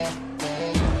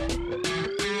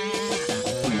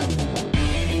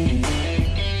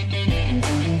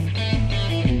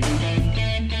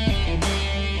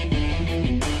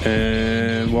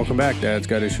And welcome back, Dad's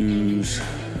Got Issues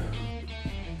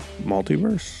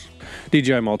Multiverse?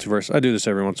 DGI Multiverse. I do this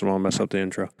every once in a while, mess up the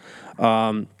intro.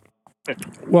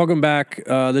 Welcome back.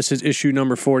 This is issue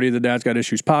number 40 of the Dad's Got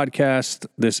Issues podcast.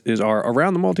 This is our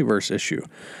Around the Multiverse issue.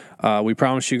 We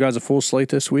promised you guys a full slate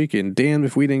this week, and damn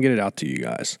if we didn't get it out to you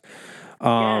guys.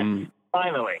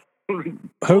 Finally.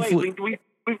 Hopefully,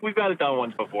 we've got it done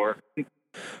once before.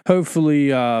 Hopefully,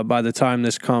 by the time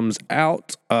this comes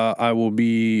out, I will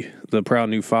be the proud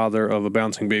new father of a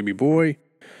bouncing baby boy.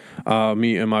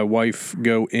 Me and my wife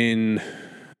go in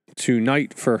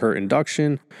tonight for her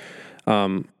induction.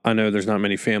 I know there's not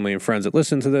many family and friends that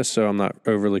listen to this, so I'm not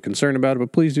overly concerned about it,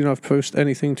 but please do not post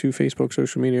anything to Facebook,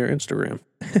 social media, or Instagram.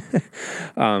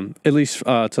 At least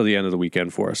till the end of the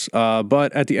weekend for us.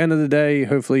 But at the end of the day,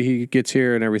 hopefully he gets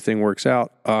here and everything works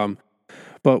out.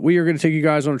 But we are going to take you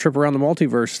guys on a trip around the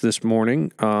multiverse this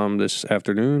morning, this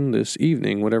afternoon, this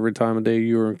evening, whatever time of day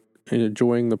you're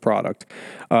enjoying the product.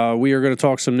 We are going to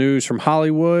talk some news from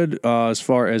Hollywood as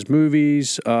far as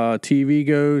movies, TV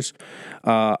goes.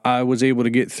 I was able to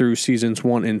get through seasons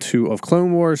 1 and 2 of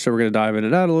Clone Wars, so we're going to dive into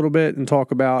that a little bit and talk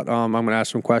about, I'm going to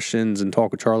ask some questions and talk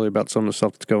with Charlie about some of the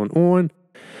stuff that's going on.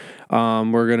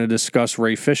 We're going to discuss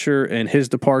Ray Fisher and his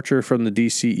departure from the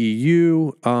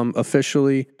DCEU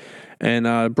officially,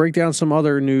 and break down some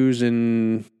other news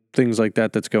and things like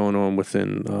that that's going on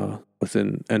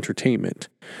within entertainment.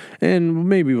 And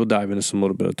maybe we'll dive into some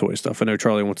little bit of toy stuff. I know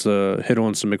Charlie wants to hit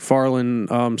on some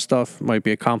McFarlane stuff. Might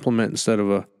be a compliment instead of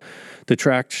a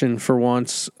detraction for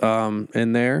once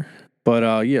in there.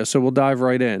 But yeah, so we'll dive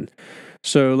right in.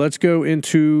 So let's go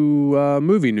into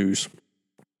movie news.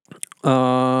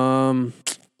 I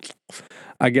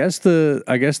guess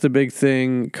the big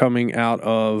thing coming out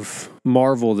of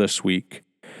Marvel this week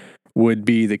would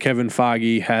be that Kevin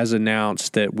Feige has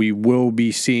announced that we will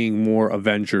be seeing more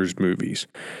Avengers movies.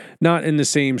 Not in the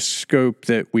same scope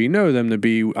that we know them to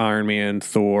be: Iron Man,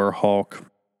 Thor, Hulk,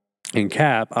 and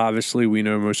Cap. Obviously, we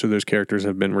know most of those characters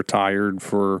have been retired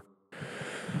for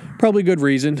probably good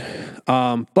reason.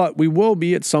 But we will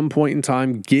be at some point in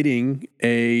time getting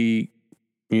a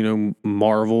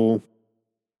Marvel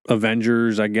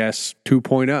Avengers, I guess,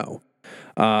 2.0.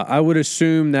 I would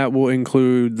assume that will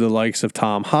include the likes of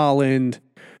Tom Holland,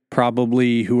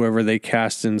 probably whoever they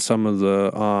cast in some of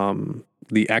the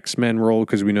X-Men role,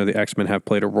 because we know the X-Men have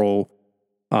played a role.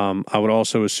 I would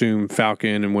also assume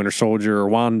Falcon and Winter Soldier or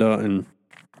Wanda and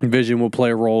Vision will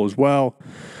play a role as well.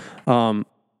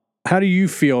 How do you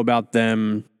feel about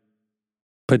them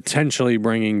potentially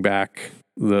bringing back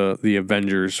the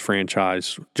Avengers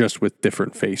franchise just with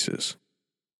different faces?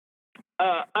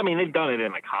 I mean, they've done it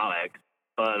in the comics,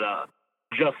 but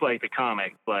just like the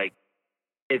comics, like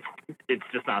it's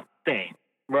just not the same,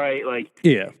 right? Like,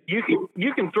 yeah,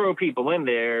 you can throw people in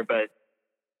there, but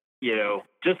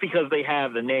just because they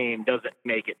have the name doesn't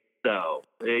make it so.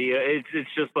 It's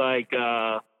just like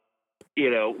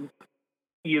you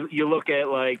look at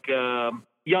like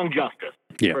Young Justice,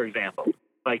 for example.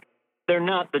 Like, they're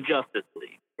not the Justice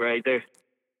League, right?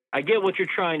 I get what you're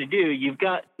trying to do. You've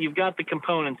got the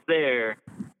components there,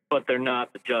 but they're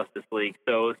not the Justice League.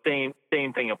 So same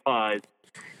thing applies.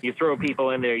 You throw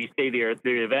people in there, you say they're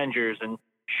the Avengers, and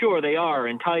sure, they are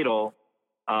in title,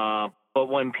 but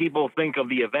when people think of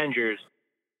the Avengers,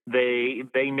 they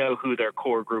know who their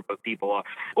core group of people are.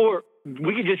 Or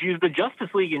we could just use the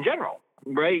Justice League in general,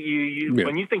 right?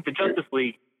 When you think the Justice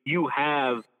League, you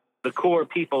have the core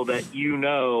people that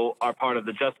are part of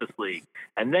the Justice League.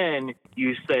 And then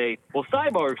you say, well,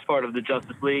 Cyborg's part of the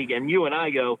Justice League, and you and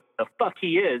I go, the fuck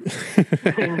he is.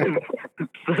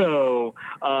 So,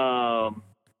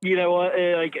 you know what?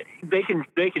 Like, they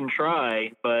can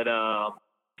try, but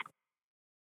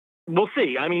we'll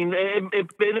see. I mean,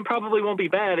 it probably won't be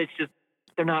bad. It's just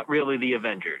they're not really the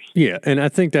Avengers. Yeah, and I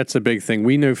think that's a big thing.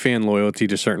 We know fan loyalty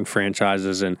to certain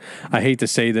franchises, and I hate to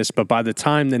say this, but by the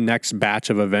time the next batch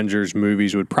of Avengers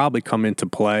movies would probably come into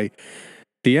play,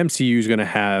 the MCU is going to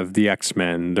have the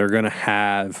X-Men. They're going to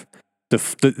have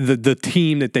the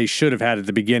team that they should have had at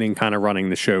the beginning kind of running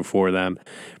the show for them,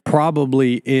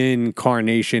 probably in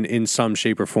incarnation in some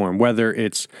shape or form. Whether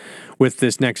it's with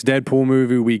this next Deadpool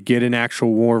movie, we get an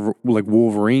actual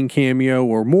Wolverine cameo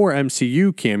or more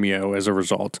MCU cameo as a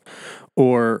result.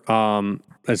 Or, I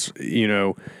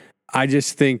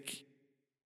just think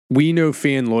we know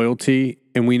fan loyalty,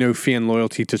 and we know fan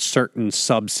loyalty to certain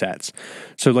subsets.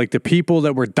 So like the people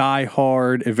that were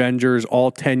diehard Avengers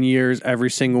all 10 years, every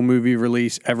single movie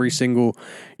release, every single,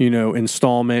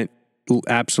 installment,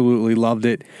 absolutely loved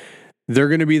it. They're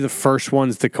going to be the first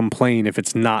ones to complain if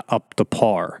it's not up to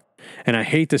par. And I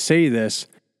hate to say this,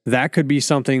 that could be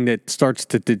something that starts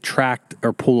to detract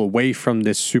or pull away from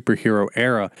this superhero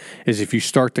era, is if you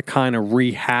start to kind of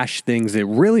rehash things that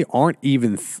really aren't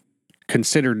even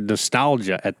considered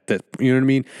nostalgia at the, you know what I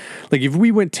mean? Like if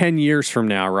we went 10 years from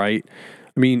now, right?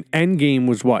 I mean, Endgame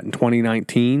was what, in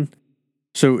 2019?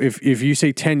 So if you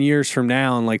say 10 years from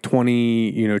now in like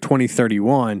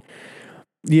 2031,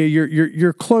 yeah,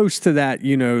 you're close to that,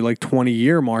 like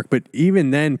 20-year mark. But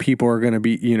even then, people are going to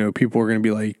be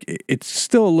like, it's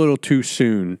still a little too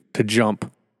soon to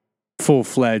jump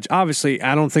full-fledged. Obviously,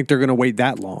 I don't think they're going to wait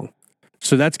that long.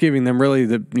 So that's giving them really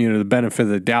the benefit of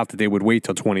the doubt that they would wait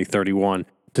till 2031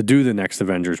 to do the next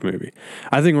Avengers movie.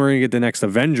 I think we're going to get the next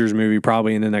Avengers movie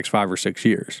probably in the next 5 or 6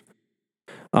 years.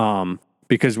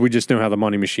 Because we just know how the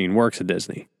money machine works at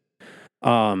Disney.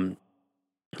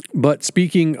 But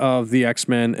speaking of the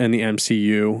X-Men and the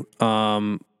MCU,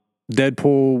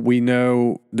 Deadpool, we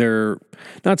know they're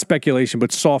not speculation,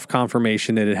 but soft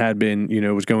confirmation that it had been,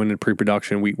 was going into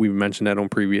pre-production. We've mentioned that on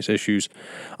previous issues.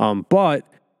 But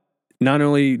not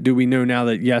only do we know now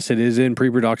that, yes, it is in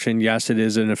pre-production, yes, it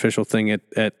is an official thing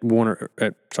at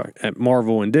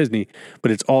Marvel and Disney,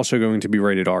 but it's also going to be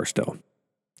rated R still.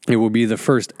 It will be the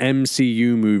first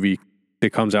MCU movie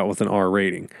that comes out with an R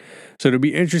rating. So it'll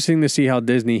be interesting to see how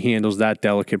Disney handles that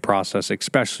delicate process,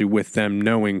 especially with them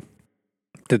knowing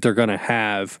that they're going to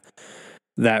have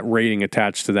that rating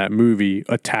attached to that movie,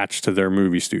 attached to their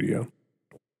movie studio.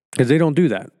 Because they don't do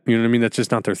that. You know what I mean? That's just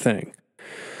not their thing.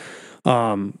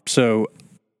 So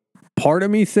part of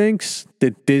me thinks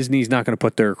that Disney's not going to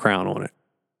put their crown on it.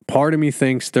 Part of me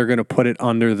thinks they're going to put it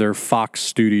under their Fox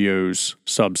Studios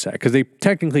subset, because they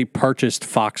technically purchased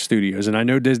Fox Studios, and I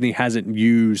know Disney hasn't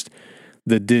used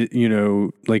the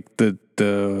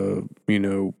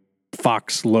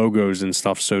Fox logos and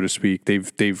stuff, so to speak.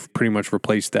 They've pretty much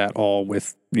replaced that all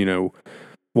with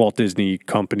Walt Disney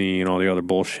Company and all the other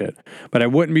bullshit. But I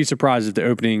wouldn't be surprised if the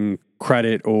opening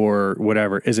credit or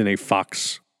whatever isn't a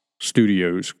Fox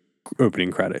Studios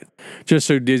opening credit, just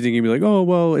so Disney can be like, oh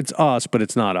well, it's us, but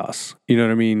it's not us. You know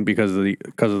what I mean? Because of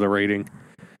the rating.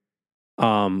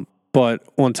 But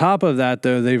on top of that,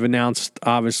 though, they've announced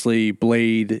obviously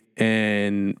Blade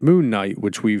and Moon Knight,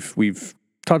 which we've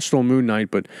touched on Moon Knight,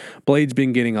 but Blade's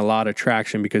been getting a lot of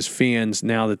traction because fans,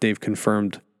 now that they've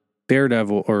confirmed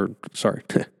Deadpool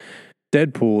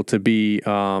to be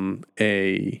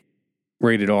a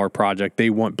rated R project, they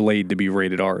want Blade to be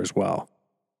rated R as well.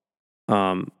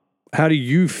 How do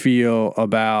you feel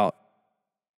about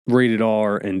rated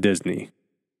R and Disney?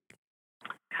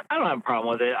 I don't have a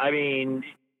problem with it. I mean,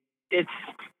 the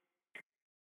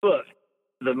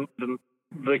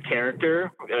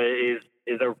character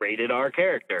is a rated R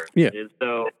character. Yeah.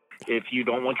 So if you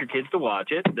don't want your kids to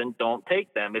watch it, then don't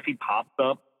take them. If he pops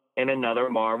up in another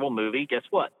Marvel movie, guess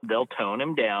what? They'll tone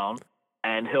him down,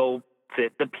 and he'll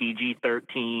fit the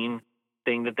PG-13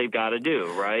 thing that they've got to do,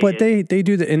 right? But they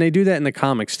do that, and they do that in the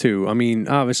comics too. I mean,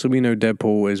 obviously we know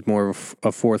Deadpool is more of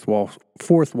a fourth wall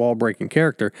breaking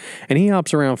character, and he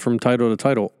hops around from title to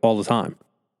title all the time.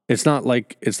 It's not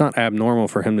abnormal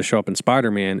for him to show up in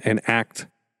Spider-Man and act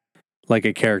like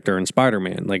a character in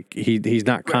Spider-Man. Like he's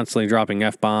not constantly dropping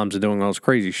F-bombs and doing all this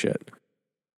crazy shit.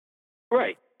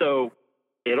 Right. So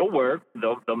it'll work.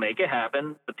 They'll make it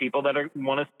happen. The people that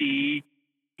want to see,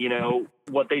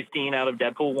 what they've seen out of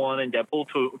Deadpool 1 and Deadpool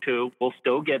 2 will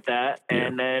still get that. Yeah.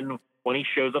 And then when he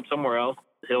shows up somewhere else,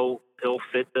 he'll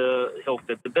fit the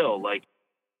bill. Like,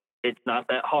 it's not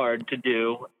that hard to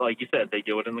do. Like you said, they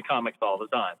do it in the comics all the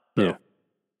time. So yeah.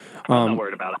 I'm not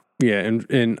worried about it. Yeah, and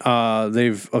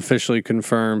they've officially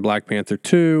confirmed Black Panther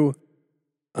 2.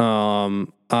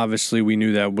 Obviously, we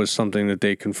knew that was something that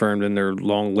they confirmed in their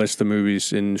long list of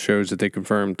movies and shows that they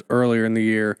confirmed earlier in the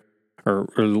year or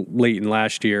late in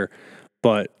last year.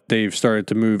 But they've started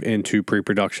to move into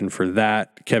pre-production for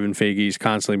that. Kevin Feige's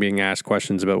constantly being asked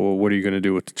questions about, well, what are you going to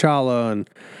do with T'Challa and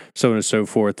so on and so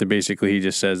forth. And basically, he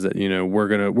just says that we're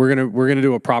gonna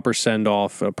do a proper send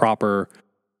off, a proper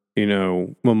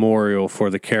memorial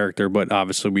for the character. But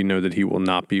obviously, we know that he will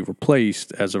not be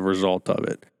replaced as a result of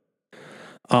it.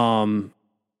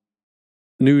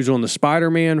 News on the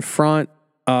Spider-Man front.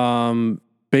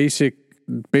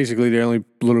 Basically, the only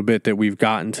little bit that we've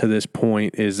gotten to this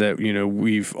point is that,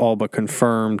 we've all but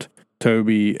confirmed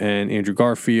Tobey and Andrew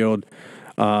Garfield.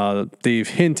 They've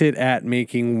hinted at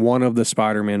making one of the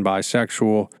Spider-Man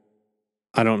bisexual.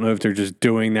 I don't know if they're just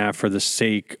doing that for the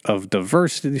sake of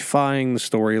diversifying the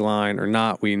storyline or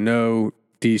not. We know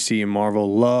DC and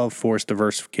Marvel love forced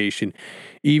diversification,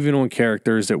 even on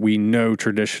characters that we know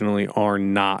traditionally are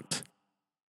not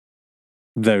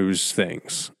those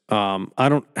things. I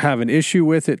don't have an issue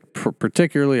with it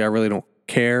particularly. I really don't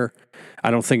care. I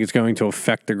don't think it's going to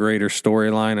affect the greater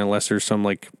storyline unless there's some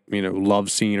like, love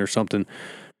scene or something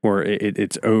where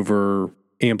it's over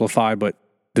amplified, but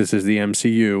this is the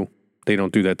MCU. They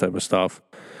don't do that type of stuff.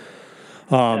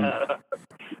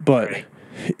 But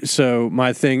so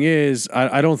my thing is,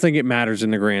 I don't think it matters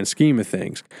in the grand scheme of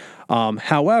things.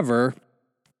 However,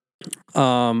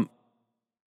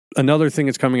 another thing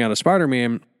that's coming out of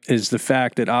Spider-Man is the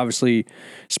fact that obviously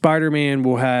Spider-Man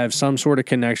will have some sort of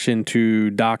connection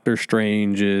to Doctor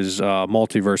Strange's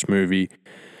multiverse movie.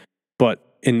 But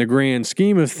in the grand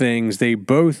scheme of things, they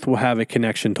both will have a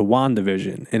connection to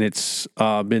WandaVision. And it's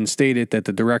been stated that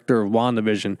the director of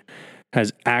WandaVision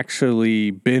has actually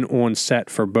been on set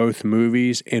for both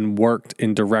movies and worked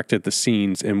and directed the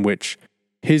scenes in which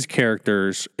his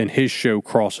characters and his show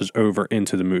crosses over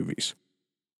into the movies.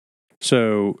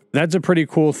 So that's a pretty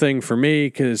cool thing for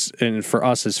me and for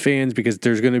us as fans, because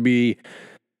there's going to be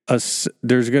a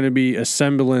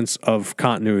semblance of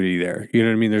continuity there. You know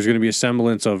what I mean? There's going to be a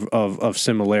semblance of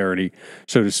similarity,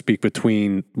 so to speak,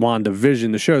 between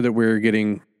WandaVision, the show that we're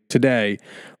getting today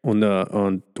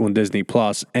on Disney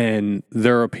Plus, and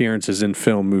their appearances in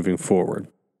film moving forward.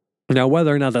 Now,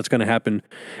 whether or not that's going to happen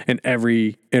in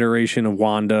every iteration of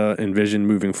Wanda and Vision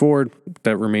moving forward,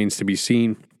 that remains to be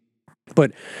seen.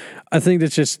 But I think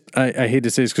that's just, I hate to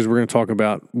say this because we're going to talk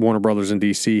about Warner Brothers and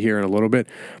DC here in a little bit,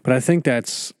 but I think that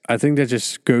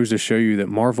just goes to show you that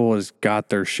Marvel has got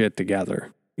their shit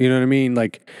together. You know what I mean?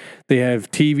 Like, they have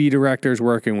TV directors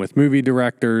working with movie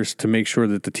directors to make sure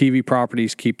that the TV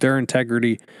properties keep their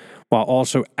integrity while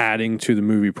also adding to the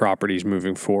movie properties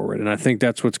moving forward. And I think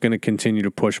that's what's going to continue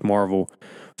to push Marvel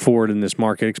forward in this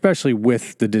market, especially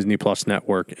with the Disney Plus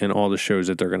network and all the shows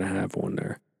that they're going to have on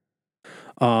there.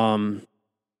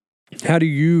 How do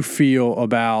you feel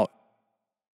about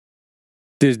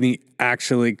Disney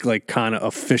actually like kind of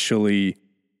officially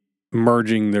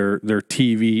merging their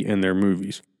TV and their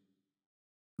movies?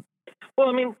 Well,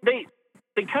 I mean, they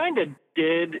kind of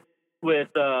did with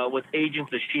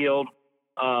Agents of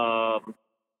S.H.I.E.L.D.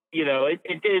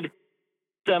 It did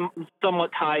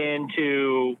somewhat tie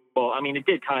into, well, I mean, it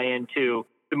did tie into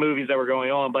the movies that were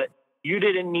going on, but you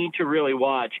didn't need to really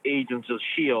watch Agents of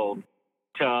S.H.I.E.L.D.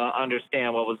 to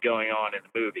understand what was going on in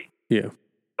the movie. Yeah.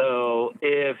 So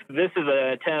if this is an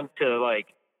attempt to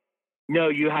no,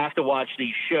 you have to watch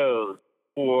these shows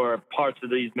for parts of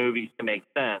these movies to make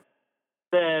sense,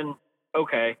 then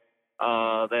okay,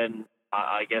 then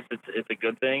I guess it's a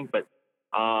good thing. But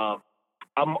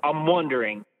I'm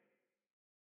wondering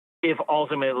if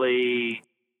ultimately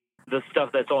the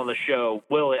stuff that's on the show,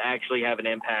 will it actually have an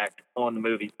impact on the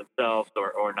movies themselves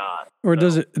or not? Or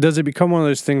does it become one of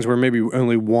those things where maybe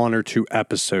only one or two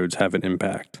episodes have an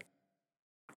impact?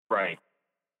 Right.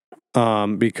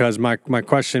 Because my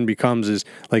question becomes is,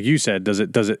 like you said, does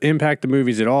it impact the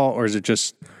movies at all, or is it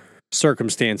just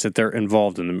circumstance that they're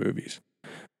involved in the movies?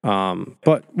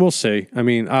 But we'll see. I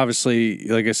mean, obviously,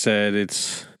 like I said,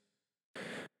 it's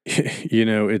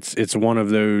it's one of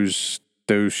those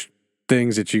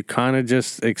things that you kind of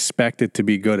just expect it to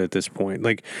be good at this point.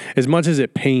 Like, as much as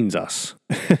it pains us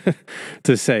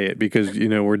to say it, because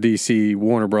we're DC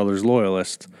Warner Brothers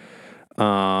loyalists,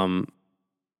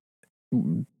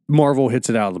 Marvel hits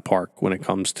it out of the park when it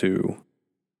comes to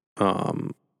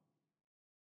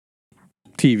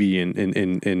TV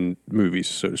and movies,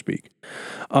 so to speak.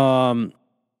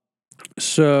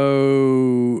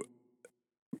 So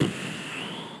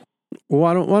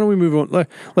why don't we move on?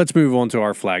 Let's move on to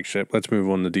our flagship. Let's move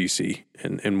on to DC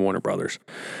and Warner Brothers.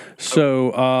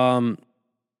 So,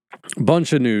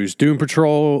 bunch of news. Doom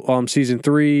Patrol season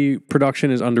 3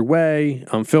 production is underway.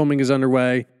 Filming is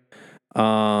underway.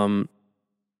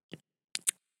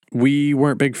 We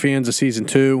weren't big fans of season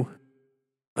 2,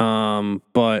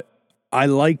 but I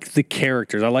like the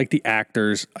characters. I like the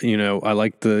actors. I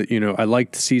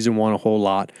liked season 1 a whole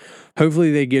lot.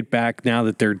 Hopefully they get back now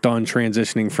that they're done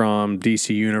transitioning from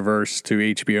DC Universe to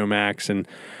HBO Max and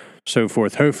so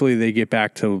forth. Hopefully they get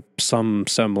back to some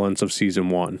semblance of season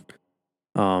 1.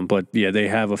 But yeah, they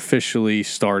have officially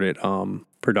started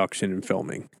production and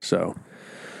filming. So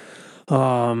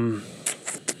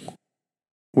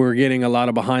we're getting a lot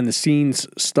of behind the scenes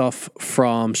stuff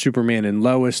from Superman and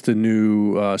Lois, the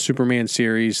new Superman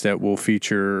series that will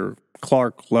feature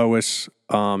Clark, Lois,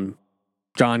 John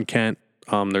Kent,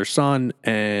 their son,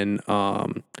 and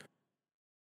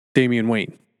Damian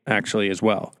Wayne, actually, as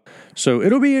well. So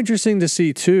it'll be interesting to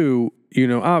see, too.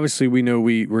 Obviously, we know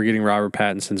we're getting Robert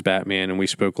Pattinson's Batman, and we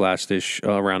spoke last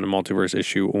around the multiverse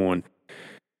issue on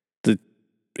the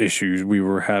issues we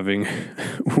were having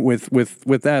with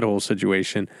that whole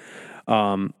situation.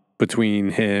 But between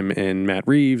him and Matt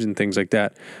Reeves and things like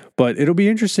that. But it'll be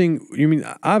interesting. You mean,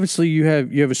 obviously you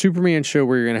have a Superman show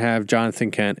where you're going to have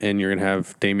Jonathan Kent and you're going to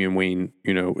have Damian Wayne,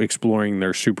 exploring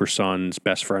their super son's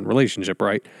best friend relationship,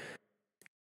 right?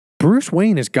 Bruce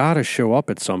Wayne has got to show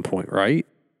up at some point, right?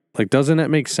 Like, doesn't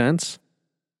that make sense?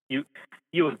 You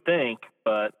would think,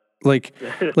 but it's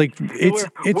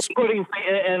we're putting,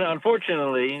 and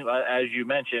unfortunately, as you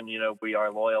mentioned, we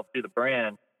are loyal to the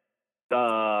brand.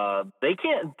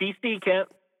 DC can't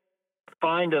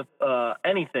find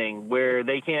anything where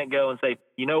they can't go and say,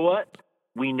 you know what,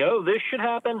 we know this should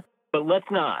happen, but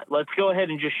let's not. Let's go ahead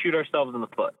and just shoot ourselves in the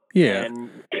foot. Yeah. And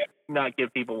not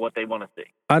give people what they want to see.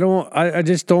 I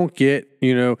just don't get,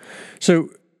 so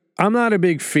I'm not a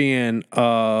big fan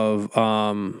of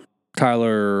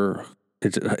Tyler,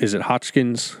 is it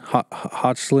Hotchkins,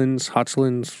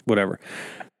 whatever.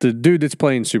 The dude that's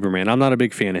playing Superman. I'm not a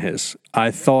big fan of his.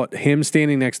 I thought him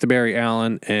standing next to Barry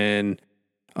Allen and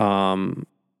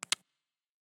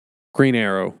Green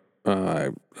Arrow,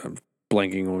 I'm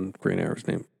blanking on Green Arrow's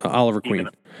name, Oliver Queen.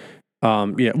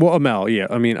 Amell, yeah.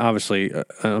 I mean, obviously,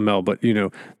 Amell, but,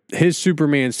 his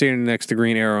Superman standing next to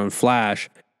Green Arrow and Flash,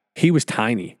 he was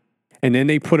tiny. And then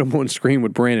they put him on screen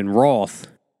with Brandon Routh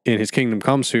in his Kingdom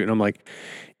Come suit, and I'm like,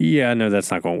 yeah, no,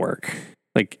 that's not going to work.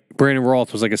 Like, Brandon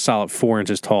Routh was like a solid 4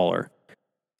 inches taller.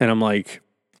 And I'm like,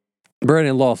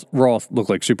 Brandon Routh looked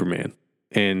like Superman.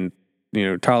 And,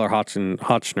 Tyler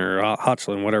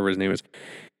Hoechlin, whatever his name is,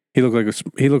 he looked like a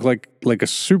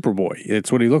Superboy.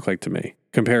 It's what he looked like to me,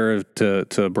 compared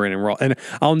to Brandon Routh. And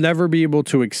I'll never be able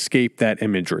to escape that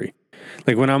imagery.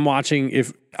 Like, when I'm watching,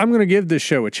 if I'm going to give this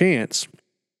show a chance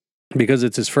because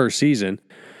it's his first season,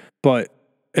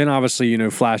 and obviously,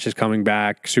 Flash is coming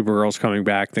back, Supergirl's coming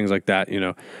back, things like that.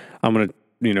 I'm going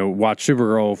to, watch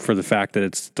Supergirl for the fact that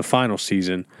it's the final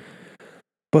season.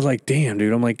 But like, damn,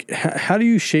 dude, I'm like, how do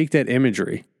you shake that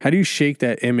imagery? How do you shake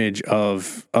that image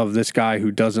of this guy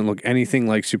who doesn't look anything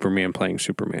like Superman playing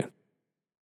Superman?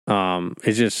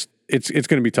 It's going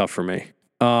to be tough for me.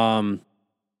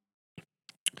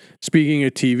 Speaking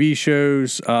of TV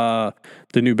shows, the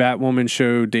new Batwoman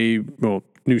show,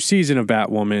 new season of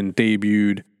Batwoman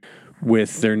debuted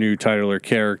with their new titular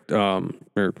character,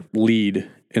 or lead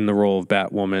in the role of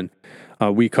Batwoman.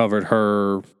 We covered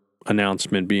her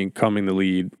announcement becoming the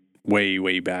lead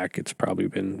way back. It's probably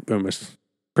been almost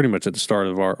pretty much at the start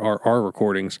of our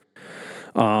recordings.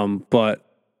 But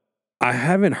I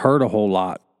haven't heard a whole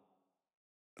lot.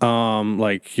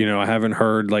 I haven't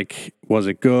heard, was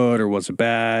it good or was it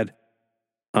bad?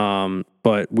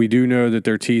 But we do know that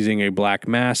they're teasing a Black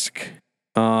Mask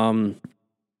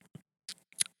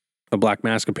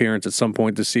appearance at some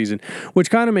point this season,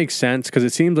 which kind of makes sense because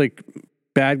it seems like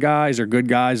bad guys or good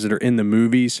guys that are in the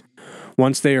movies,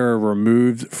 once they are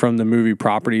removed from the movie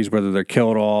properties, whether they're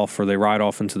killed off or they ride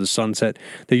off into the sunset,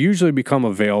 they usually become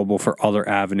available for other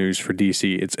avenues for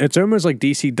DC. It's almost like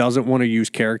DC doesn't want to use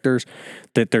characters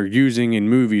that they're using in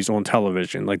movies on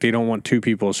television. Like, they don't want two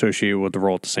people associated with the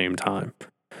role at the same time.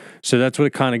 So that's what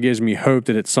it kind of gives me hope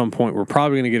that at some point we're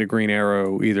probably going to get a Green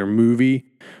Arrow either movie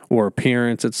or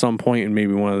appearance at some point in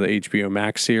maybe one of the HBO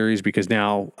Max series, because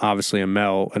now obviously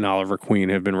Amell and Oliver Queen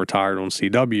have been retired on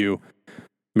CW.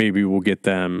 Maybe we'll get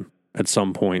them at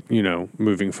some point,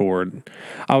 moving forward.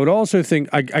 I would also think,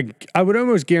 I would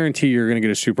almost guarantee you're going to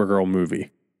get a Supergirl movie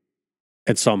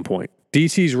at some point.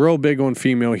 DC's real big on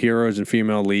female heroes and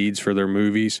female leads for their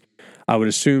movies. I would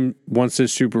assume once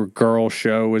this Supergirl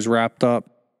show is wrapped up,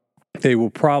 they will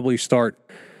probably start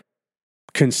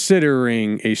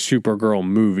considering a Supergirl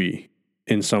movie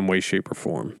in some way, shape, or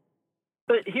form.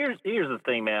 But here's the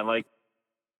thing, man.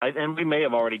 And we may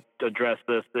have already addressed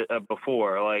this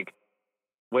before,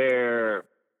 where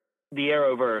the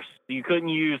Arrowverse, you couldn't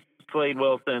use Slade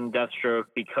Wilson, Deathstroke,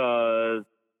 because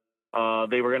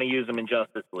they were going to use them in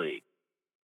Justice League.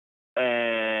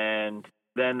 And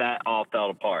then that all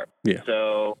fell apart. Yeah.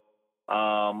 So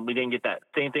we didn't get that.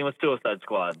 Same thing with Suicide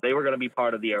Squad. They were going to be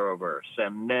part of the Arrowverse.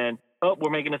 And then,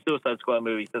 we're making a Suicide Squad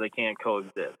movie, so they can't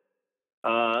coexist.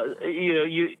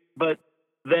 But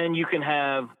then you can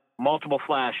have multiple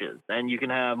Flashes, and you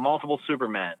can have multiple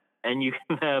Supermen, and you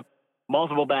can have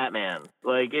multiple Batmans.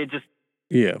 It's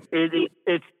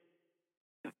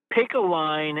pick a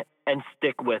line and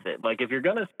stick with it. If you're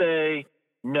going to say,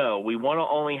 no, we want to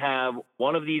only have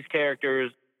one of these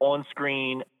characters on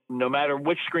screen, no matter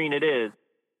which screen it is,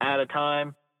 at a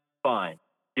time, fine,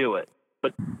 do it.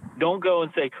 But don't go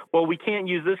and say, well, we can't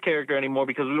use this character anymore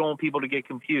because we don't want people to get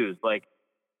confused.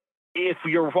 If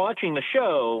you're watching the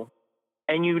show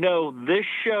and this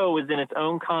show is in its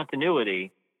own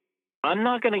continuity, I'm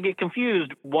not going to get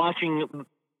confused watching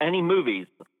any movies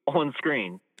on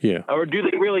screen. Yeah. Or do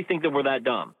they really think that we're that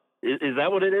dumb? Is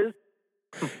that what it is?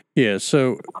 Yeah.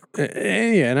 So,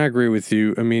 and I agree with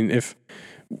you. I mean,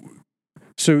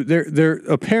 there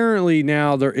apparently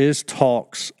now there is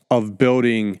talks of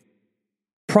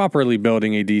properly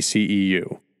building a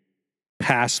DCEU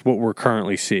past what we're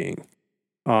currently seeing.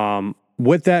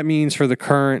 What that means for the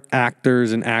current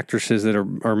actors and actresses that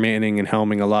are manning and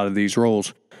helming a lot of these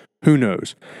roles, who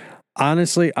knows?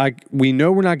 Honestly, we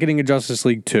know we're not getting a Justice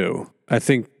League 2. I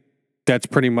think that's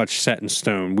pretty much set in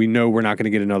stone. We know we're not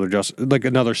going to get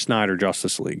another Snyder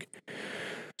Justice League.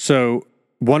 So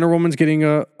Wonder Woman's getting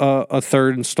a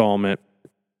third installment.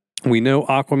 We know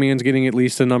Aquaman's getting at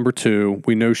least a number 2.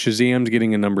 We know Shazam's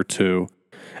getting a number 2.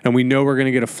 And we know we're going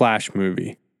to get a Flash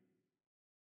movie.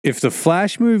 If the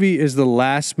Flash movie is the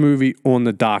last movie on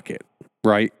the docket,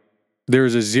 right,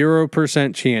 there's a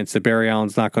 0% chance that Barry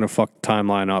Allen's not going to fuck the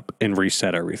timeline up and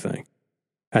reset everything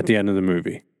at the end of the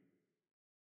movie.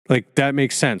 Like, that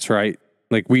makes sense, right?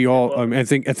 Like, we all, I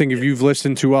think if you've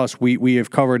listened to us, we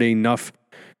have covered enough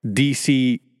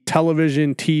DC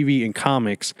television, TV, and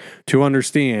comics to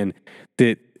understand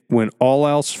that when all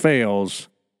else fails,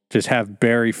 just have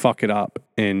Barry fuck it up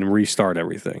and restart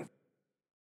everything.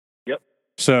 Yep.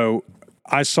 So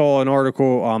I saw an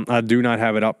article. I do not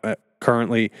have it up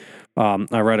currently.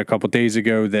 I read a couple days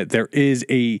ago that there is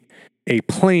a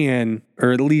plan,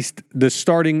 or at least the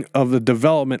starting of the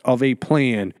development of a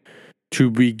plan to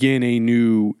begin a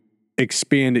new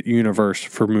expanded universe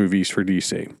for movies for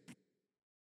DC.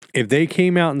 If they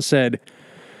came out and said,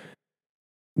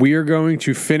 we are going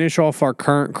to finish off our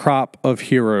current crop of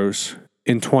heroes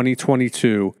in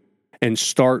 2022 and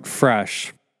start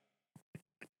fresh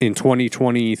in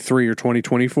 2023 or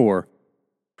 2024,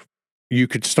 you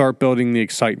could start building the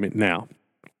excitement now.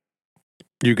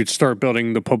 You could start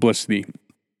building the publicity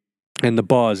and the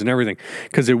buzz and everything,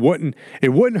 because it wouldn't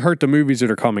hurt the movies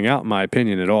that are coming out, in my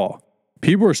opinion, at all.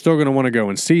 People are still going to want to go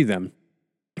and see them.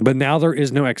 But now there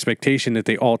is no expectation that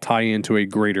they all tie into a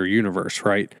greater universe,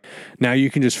 right? Now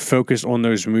you can just focus on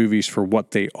those movies for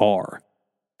what they are.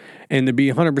 And to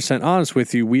be 100% honest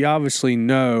with you, we obviously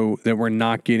know that we're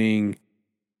not getting...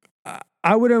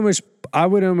 I would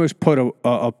almost put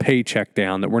a paycheck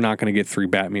down that we're not going to get 3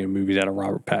 Batman movies out of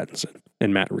Robert Pattinson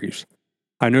and Matt Reeves.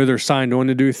 I know they're signed on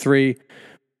to do 3,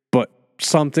 but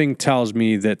something tells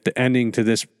me that the ending to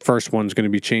this first one is going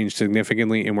to be changed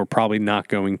significantly, and we're probably not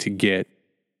going to get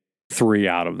 3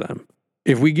 out of them.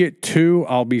 If we get 2,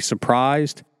 I'll be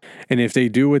surprised. And if they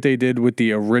do what they did with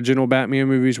the original Batman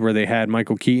movies, where they had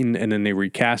Michael Keaton and then they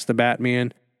recast the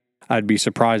Batman, I'd be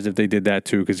surprised if they did that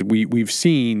too, because we've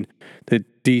seen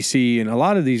that DC and a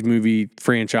lot of these movie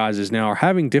franchises now are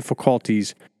having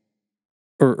difficulties,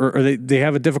 or they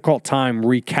have a difficult time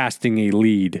recasting a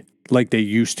lead like they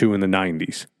used to in the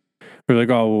 90s. They're like,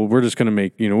 oh, well, we're just going to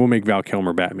make, we'll make Val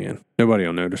Kilmer Batman. Nobody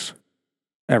will notice.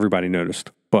 Everybody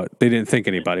noticed, but they didn't think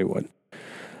anybody would.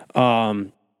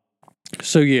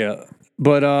 So yeah,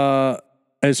 but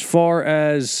as far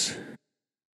as...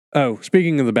 Oh,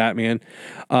 speaking of the Batman,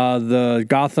 the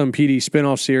Gotham PD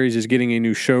spinoff series is getting a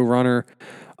new showrunner.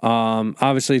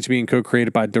 Obviously, it's being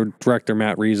co-created by director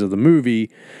Matt Reeves of the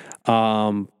movie,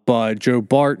 but Joe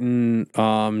Barton,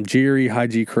 Jiri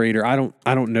Haji creator, I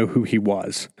don't know who he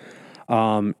was.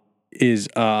 I don't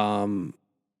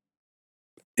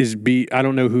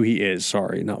know who he is.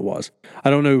 Sorry, not was. I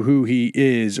don't know who he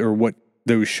is or what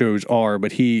those shows are,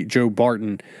 but Joe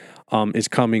Barton, is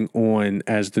coming on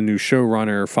as the new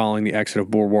showrunner following the exit of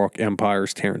Boardwalk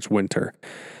Empire's Terrence Winter.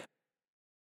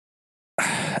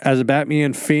 As a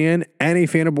Batman fan and a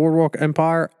fan of Boardwalk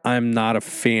Empire, I'm not a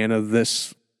fan of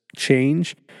this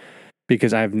change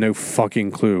because I have no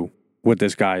fucking clue what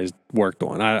this guy has worked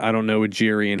on. I don't know what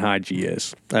Jiri and Haji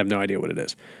is. I have no idea what it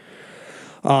is.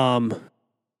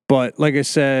 But like I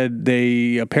said,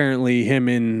 they apparently, him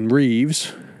and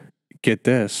Reeves, get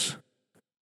this,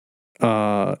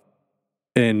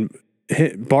 and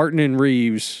Barton and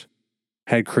Reeves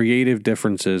had creative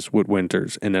differences with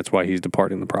Winters, and that's why he's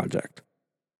departing the project.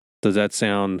 Does that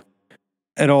sound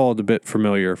at all a bit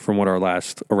familiar from what our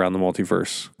last Around the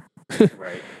Multiverse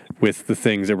right. with the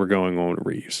things that were going on with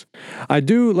Reeves? I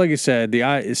do, like I said, the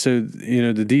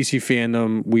DC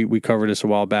fandom, we covered this a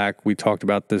while back. We talked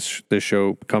about this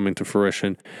show coming to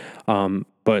fruition.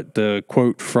 But the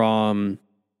quote from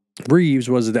Reeves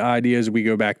was the idea as we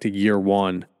go back to year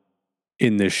 1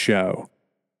 in this show,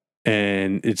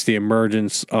 and it's the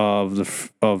emergence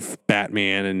of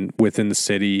Batman and within the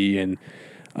city, and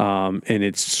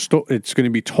it's going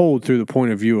to be told through the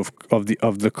point of view of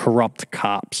the corrupt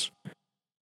cops,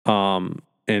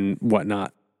 and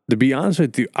whatnot. To be honest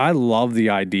with you, I love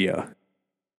the idea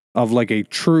of like a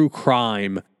true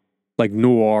crime, like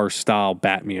noir style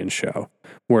Batman show,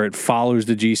 where it follows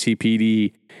the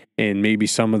GCPD and maybe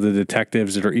some of the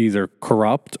detectives that are either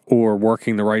corrupt or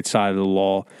working the right side of the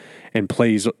law, and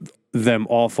plays them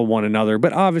off of one another,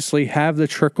 but obviously have the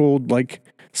trickled like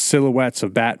silhouettes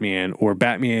of Batman, or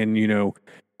Batman, you know,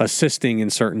 assisting in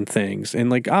certain things. And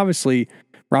like, obviously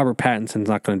Robert Pattinson's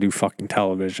not going to do fucking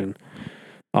television.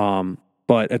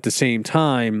 But at the same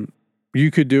time,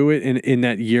 you could do it in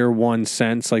that year one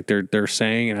sense, like they're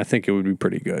saying, and I think it would be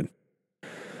pretty good.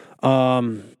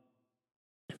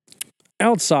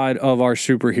 Outside of our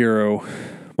superhero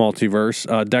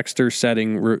multiverse, Dexter's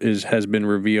setting has been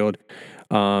revealed.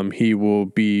 He will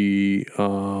be,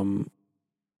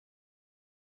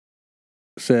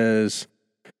 says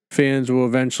fans will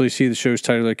eventually see the show's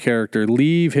titular character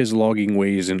leave his logging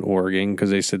ways in Oregon,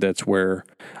 because they said that's where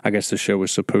I guess the show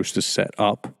was supposed to set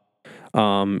up.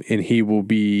 And he will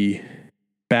be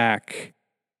back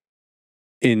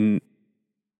in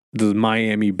the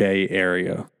Miami Bay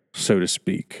area, so to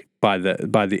speak, by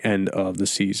the end of the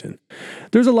season.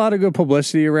 There's a lot of good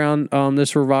publicity around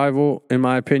this revival, in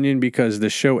my opinion, because the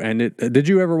show ended. Did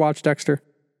you ever watch Dexter?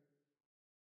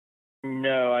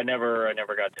 No, I never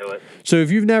got to it. So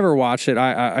if you've never watched it,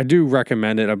 I do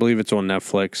recommend it. I believe it's on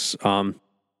Netflix.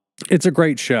 It's a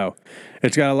great show.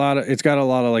 It's got a lot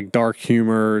of like dark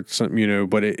humor, you know,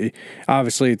 but it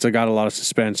obviously it's got a lot of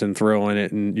suspense and thrill in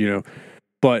it, and you know,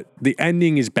 but the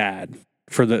ending is bad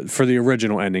for the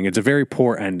original ending. It's a very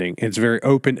poor ending. It's very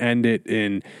open ended,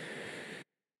 and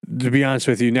to be honest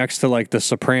with you, next to like The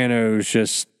Sopranos,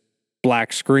 just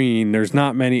black screen, there's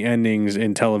not many endings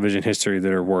in television history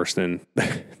that are worse than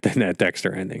that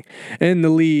Dexter ending. And the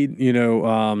lead, you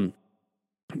know,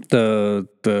 the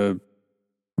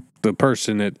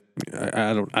person that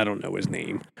I don't know his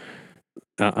name.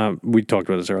 We talked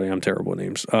about this earlier. I'm terrible at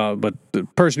names. But the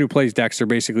person who plays Dexter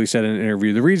basically said in an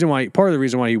interview, part of the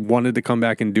reason why he wanted to come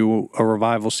back and do a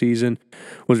revival season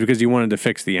was because he wanted to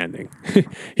fix the ending.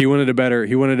 He wanted a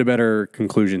better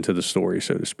conclusion to the story,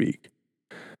 so to speak.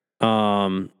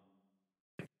 But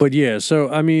yeah,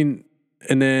 so I mean,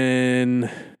 and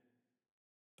then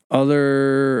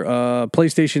other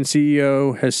PlayStation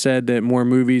CEO has said that more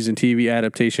movies and TV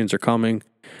adaptations are coming.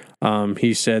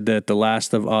 He said that The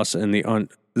Last of Us and the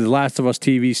Last of Us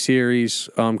TV series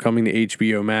coming to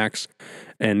HBO Max,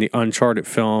 and the Uncharted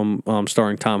film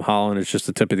starring Tom Holland is just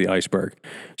the tip of the iceberg.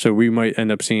 So we might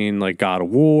end up seeing like God of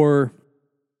War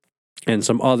and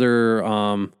some other,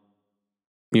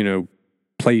 you know,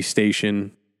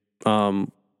 PlayStation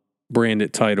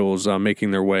branded titles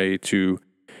making their way to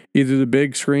either the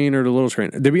big screen or the little screen.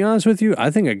 To be honest with you,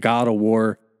 I think a God of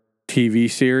War TV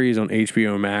series on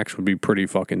HBO Max would be pretty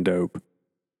fucking dope.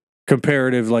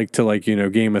 Comparative to you know,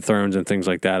 Game of Thrones and things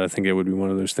like that, I think it would be one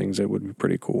of those things that would be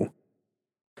pretty cool.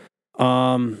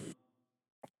 Do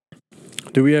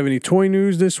we have any toy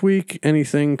news this week?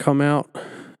 Anything come out?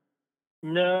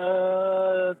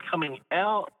 No, coming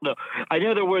out. No, I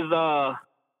know there was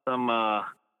some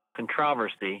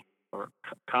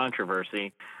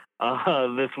controversy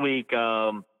this week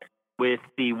with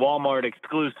the Walmart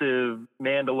exclusive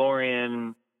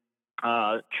Mandalorian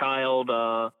child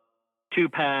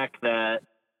 2-pack that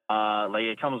like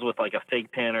it comes with like a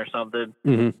fig pin or something,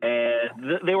 and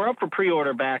they were up for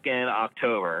pre-order back in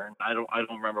October. I don't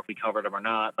remember if we covered them or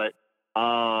not, but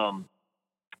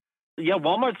yeah,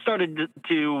 Walmart started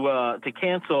to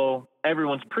cancel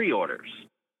everyone's pre-orders,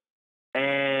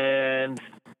 and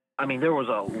I mean there was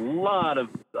a lot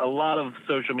of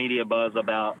social media buzz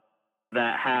about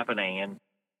that happening, and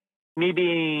me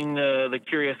being the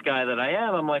curious guy that I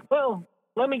am, I'm like, well,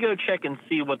 let me go check and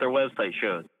see what their website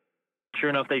shows. Sure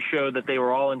enough, they showed that they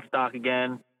were all in stock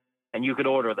again, and you could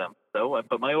order them. So I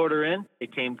put my order in,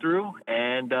 it came through,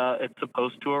 and it's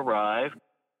supposed to arrive.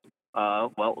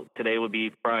 Well, today would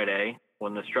be Friday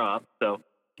when this drops, so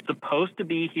it's supposed to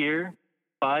be here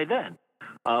by then.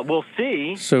 We'll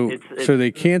see. So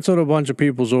they canceled a bunch of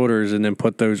people's orders and then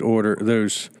put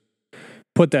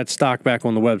put that stock back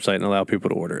on the website and allow people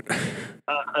to order it.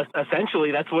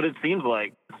 Essentially, that's what it seems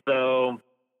like. So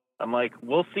I'm like,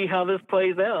 we'll see how this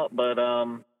plays out. But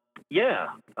yeah,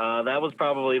 that was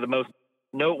probably the most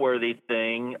noteworthy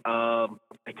thing. I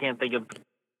can't think of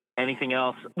anything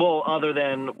else. Well, other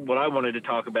than what I wanted to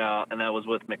talk about, and that was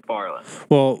with McFarlane.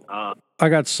 Well, I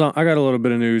got a little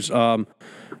bit of news.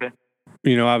 Okay.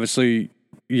 You know, obviously,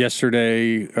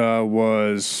 yesterday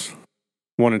was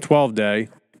 1 and 12 day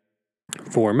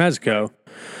for Mezco,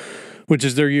 which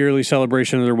is their yearly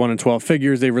celebration of their 1 and 12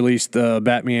 figures. They released the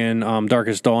Batman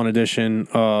Darkest Dawn edition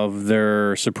of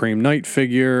their Supreme Knight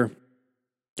figure.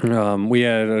 We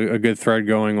had a good thread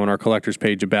going on our collector's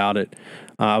page about it.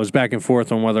 I was back and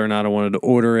forth on whether or not I wanted to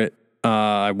order it.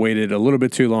 I waited a little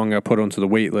bit too long. I put onto the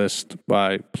wait list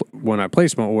when I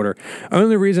placed my order.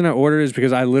 Only reason I ordered is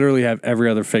because I literally have every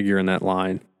other figure in that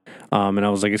line. And I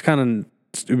was like,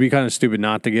 it'd be kind of stupid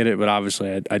not to get it, but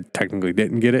obviously I technically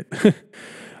didn't get it.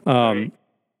 Right.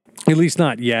 At least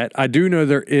not yet. I do know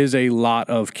there is a lot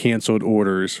of canceled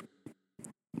orders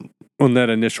on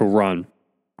that initial run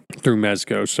through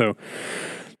Mezco. So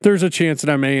there's a chance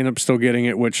that I may end up still getting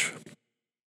it, which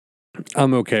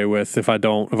I'm okay with. If I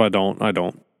don't, I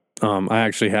don't. I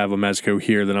actually have a Mezco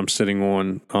here that I'm sitting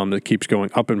on that keeps going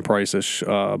up in prices,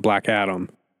 Black Adam,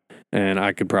 and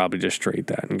I could probably just trade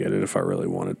that and get it if I really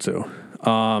wanted to.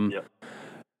 Yep.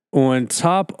 On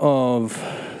top of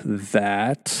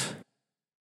that,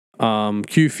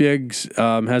 Q-Figs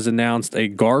has announced a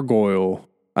gargoyle.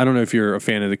 I don't know if you're a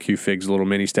fan of the Q-Figs little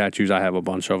mini statues. I have a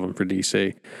bunch of them for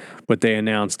DC. But they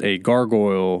announced a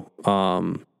gargoyle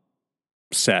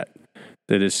set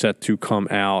that is set to come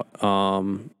out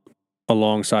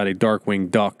alongside a Darkwing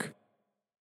Duck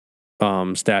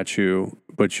statue.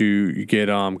 But you get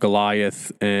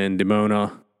Goliath and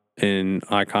Demona in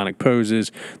iconic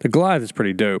poses. The Goliath is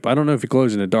pretty dope. I don't know if he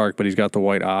glows in the dark, but he's got the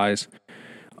white eyes.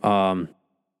 But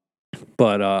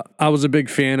I was a big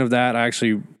fan of that. I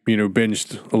actually,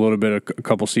 binged a little bit, a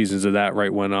couple seasons of that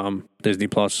right when Disney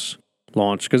Plus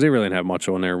launched, because they really didn't have much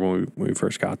on there when we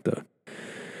first got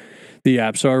the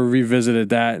app. So I revisited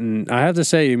that, and I have to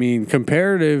say,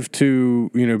 comparative to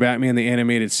Batman the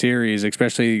Animated Series,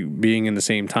 especially being in the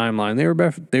same timeline,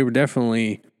 they were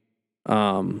definitely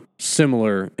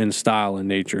similar in style and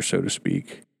nature, so to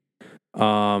speak.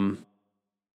 Other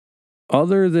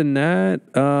than that,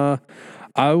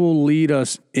 I will lead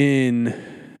us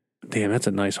in. Damn, that's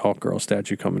a nice Hawkgirl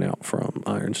statue coming out from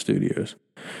Iron Studios.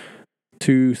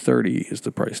 $230 is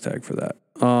the price tag for that.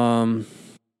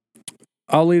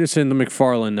 I'll lead us into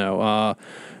McFarlane now.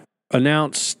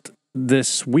 Announced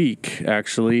this week,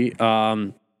 actually.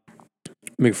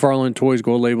 McFarlane Toys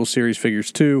Gold Label Series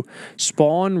Figures 2,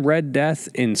 Spawn, Red Death,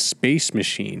 and Space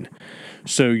Machine.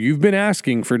 So you've been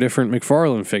asking for different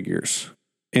McFarlane figures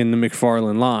in the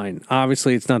McFarlane line.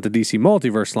 Obviously, it's not the DC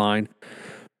Multiverse line,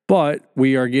 but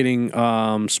we are getting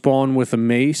Spawn with a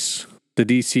mace, the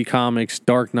DC Comics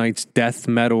Dark Knight's Death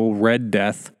Metal Red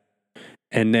Death,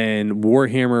 and then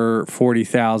Warhammer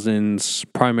 40,000's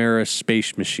Primaris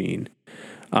Space Machine.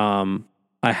 I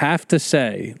have to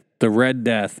say, the Red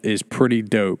Death is pretty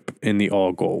dope in the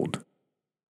all gold.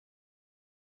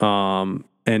 And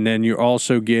then you're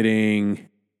also getting...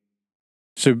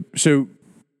 So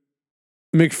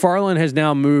McFarlane has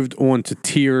now moved on to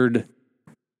tiered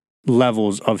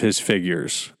levels of his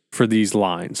figures for these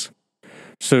lines.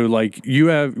 So like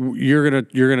you're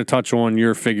gonna touch on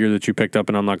your figure that you picked up,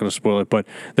 and I'm not gonna spoil it, but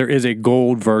there is a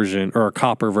gold version or a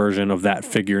copper version of that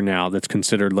figure now that's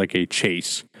considered like a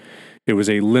chase. It was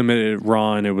a limited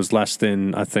run. It was less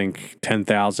than, I think,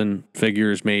 10,000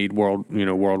 figures made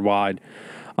worldwide.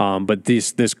 But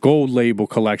this gold label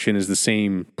collection is the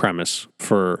same premise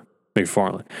for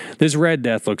McFarlane. This Red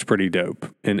Death looks pretty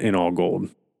dope in all gold.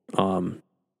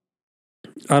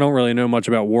 I don't really know much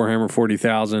about Warhammer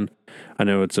 40,000. I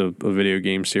know it's a video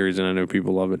game series, and I know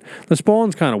people love it. The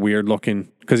Spawn's kind of weird looking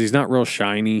because he's not real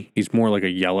shiny. He's more like a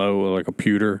yellow or like a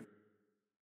pewter.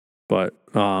 But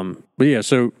yeah,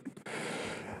 so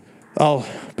I'll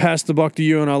pass the buck to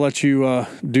you, and I'll let you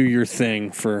do your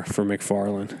thing for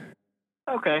McFarlane.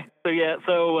 Okay.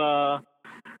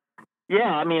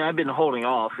 I've been holding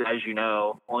off, as you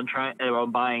know, on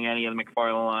buying any of the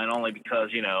McFarlane line, only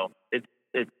because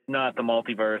it's not the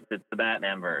multiverse, it's the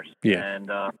Batmanverse. Yeah. And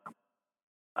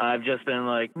I've just been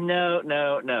like,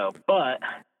 no. But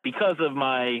because of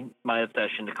my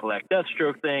obsession to collect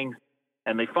Deathstroke things,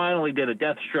 and they finally did a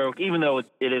Deathstroke, even though it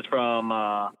is from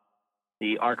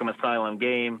the Arkham Asylum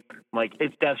game, I'm like,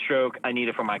 it's Deathstroke, I need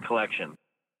it for my collection.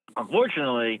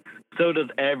 Unfortunately, so does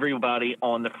everybody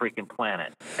on the freaking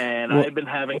planet. And I've been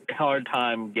having a hard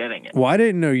time getting it. Well, I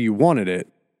didn't know you wanted it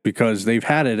because they've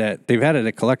had it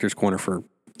at Collector's Corner for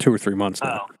 2 or 3 months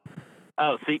now.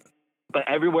 Oh, see, but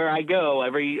everywhere I go,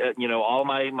 all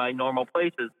my normal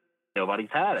places, nobody's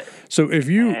had it. So if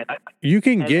you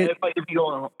can get,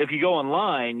 if you go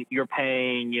online, you're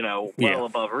paying well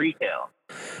above retail.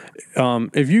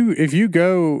 If you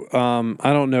go,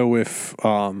 I don't know if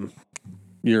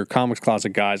your Comics Closet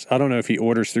guys, I don't know if he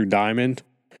orders through Diamond,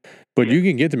 but you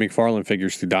can get the McFarlane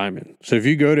figures through Diamond. So if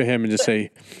you go to him and just say,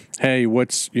 hey,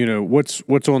 what's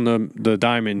on the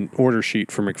Diamond order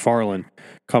sheet for McFarlane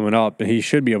coming up, and he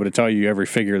should be able to tell you every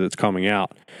figure that's coming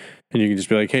out. And you can just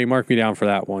be like, hey, mark me down for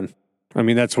that one. I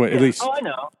mean, that's what at least. Oh, I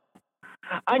know.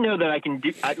 I know that I can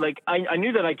do. I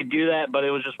knew that I could do that, but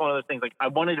it was just one of those things. Like I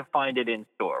wanted to find it in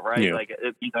store, right? Yeah. Like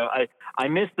I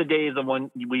missed the days of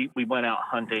when we went out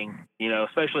hunting.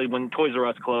 Especially when Toys R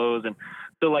Us closed, and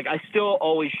so like I still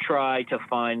always try to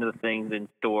find the things in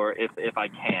store if I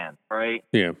can, right?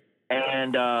 Yeah.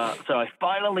 And so I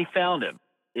finally found him.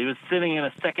 He was sitting in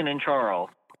a Second and Charles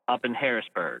up in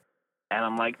Harrisburg, and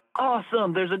I'm like,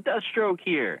 awesome! There's a Deathstroke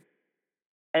here.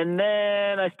 And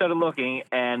then I started looking,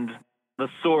 and the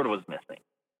sword was missing.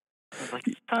 I was like,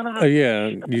 son of a... yeah,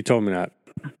 you told me that.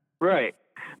 Right.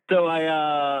 So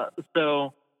I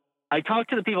talked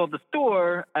to the people at the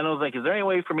store, and I was like, is there any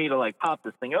way for me to, like, pop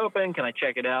this thing open? Can I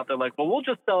check it out? They're like, well, we'll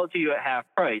just sell it to you at half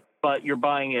price, but you're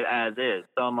buying it as is.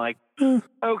 So I'm like,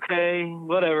 okay,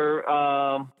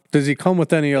 whatever. Does he come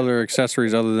with any other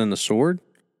accessories other than the sword?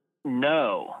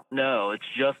 No, it's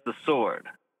just the sword.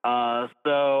 So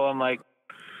I'm like,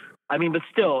 I mean, but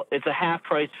still, it's a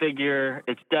half-price figure.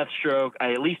 It's Deathstroke.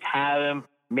 I at least have him.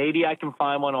 Maybe I can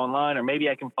find one online, or maybe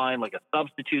I can find like a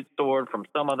substitute sword from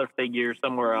some other figure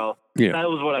somewhere else. Yeah. That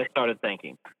was what I started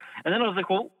thinking. And then I was like,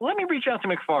 well, let me reach out to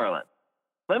McFarlane.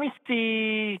 Let me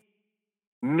see.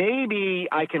 Maybe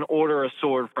I can order a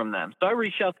sword from them. So I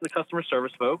reached out to the customer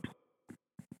service folks,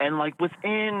 and like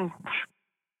within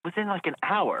like an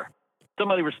hour,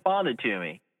 somebody responded to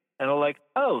me, and they're like,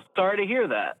 "Oh, sorry to hear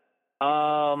that.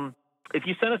 If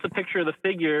you send us a picture of the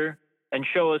figure and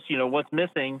show us, what's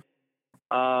missing,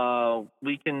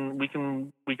 we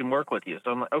can work with you."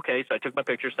 So I'm like, okay. So I took my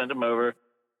picture, sent them over,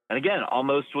 and again,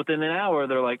 almost within an hour,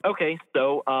 they're like, okay,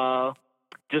 so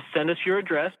just send us your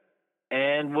address,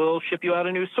 and we'll ship you out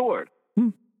a new sword.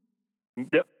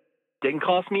 Yep. Didn't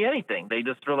cost me anything. They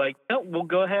just were like, no, we'll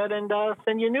go ahead and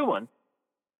send you a new one.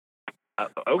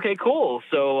 Okay, cool.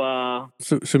 So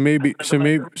maybe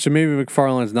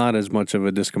McFarlane's not as much of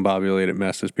a discombobulated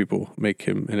mess as people make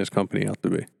him and his company out to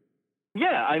be.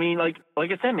 Yeah, I mean, like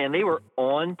I said, man, they were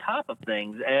on top of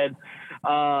things, and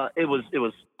it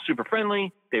was super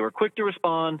friendly. They were quick to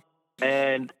respond,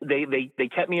 and they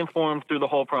kept me informed through the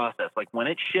whole process. Like when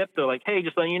it shipped, they're like, hey,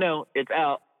 just letting you know, it's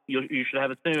out. You should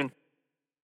have it soon.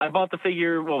 I bought the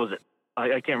figure. What was it?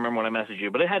 I can't remember when I messaged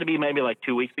you, but it had to be maybe like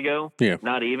 2 weeks ago. Yeah,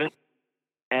 not even.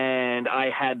 And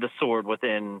I had the sword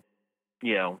within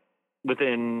a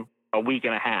week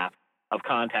and a half of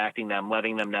contacting them,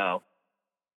 letting them know.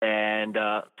 And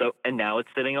and now it's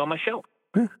sitting on my shelf.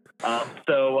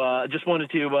 So just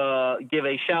wanted to give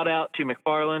a shout out to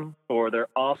McFarlane for their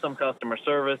awesome customer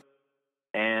service.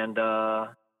 And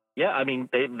yeah, I mean,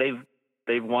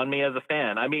 they've won me as a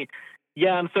fan. I mean,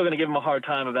 yeah, I'm still going to give them a hard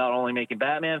time about only making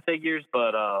Batman figures,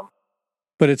 but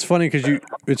it's funny because you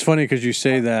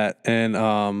say that, and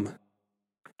I'm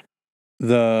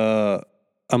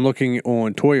looking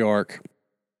on Toy Arc,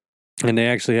 and they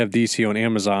actually have DC on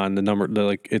Amazon.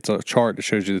 It's a chart that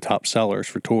shows you the top sellers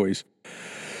for toys,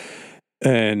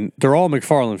 and they're all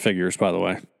McFarlane figures, by the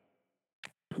way.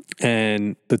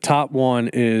 And the top one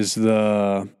is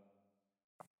the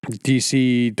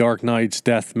DC Dark Knights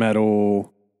Death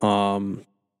Metal. I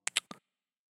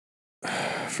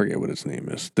forget what its name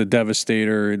is. The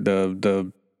Devastator,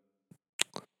 the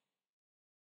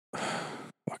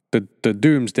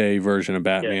Doomsday version of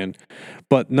Batman. Yeah.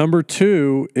 But number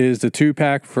 2 is the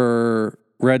 2-pack for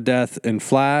Red Death and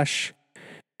Flash,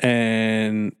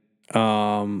 and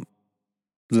the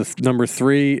number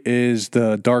 3 is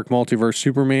the Dark Multiverse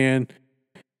Superman.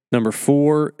 Number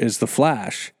 4 is the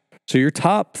Flash. So your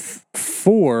top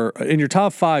 4, in your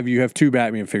top 5, you have 2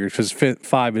 Batman figures, because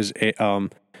 5 is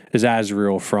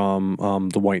Azrael from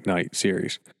the White Knight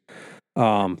series.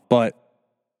 But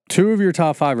 2 of your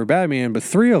top 5 are Batman, but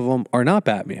 3 of them are not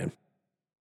Batman.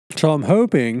 So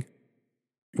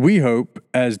we hope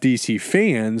as DC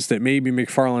fans that maybe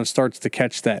McFarlane starts to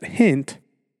catch that hint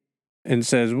and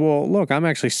says, well, look, I'm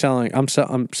actually selling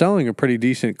a pretty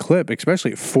decent clip,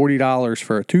 especially at $40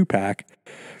 for a 2-pack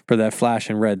for that Flash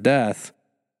and Red Death.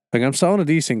 Like, I'm selling a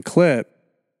decent clip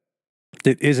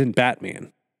that isn't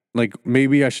Batman. Like,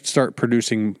 maybe I should start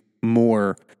producing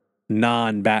more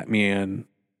non-Batman,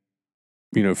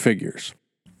 figures.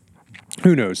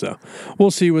 Who knows, though?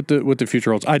 We'll see what the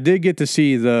future holds. I did get to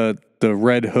see the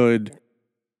Red Hood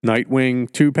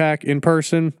Nightwing 2-pack in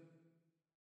person.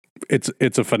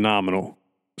 It's a phenomenal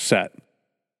set.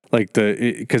 Like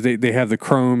because they have the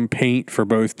chrome paint for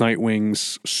both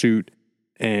Nightwing's suit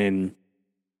and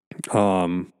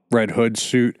Red Hood's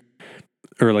suit,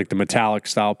 or like the metallic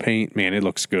style paint. Man, it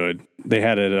looks good. They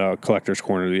had it at Collector's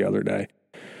Corner the other day.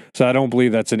 So I don't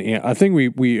believe that's I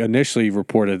think we initially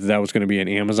reported that was going to be an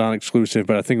Amazon exclusive,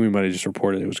 but I think we might have just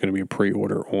reported it was going to be a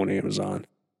pre-order on Amazon.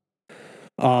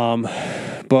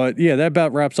 But yeah, that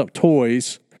about wraps up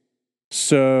toys.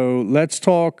 So let's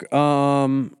talk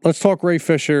Ray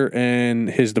Fisher and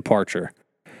his departure.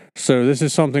 So this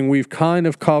is something we've kind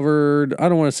of covered. I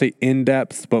don't want to say in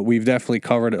depth, but we've definitely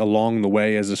covered it along the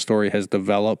way as the story has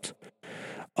developed.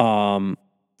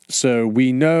 So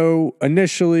we know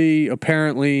initially,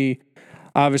 apparently,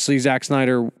 obviously Zack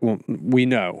Snyder, well, we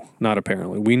know, not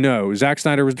apparently, we know Zack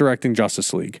Snyder was directing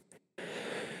Justice League.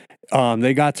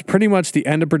 They got to pretty much the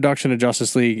end of production of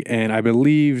Justice League, and I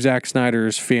believe Zack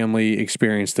Snyder's family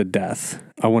experienced a death.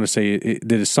 I want to say, did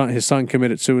his son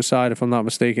committed suicide, if I'm not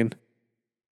mistaken?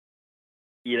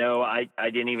 I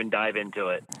didn't even dive into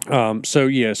it. So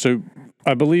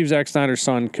I believe Zack Snyder's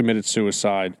son committed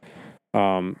suicide.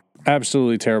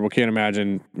 Absolutely terrible. Can't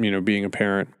imagine, being a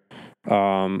parent,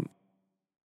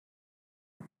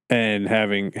 and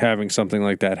having something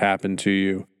like that happen to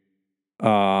you.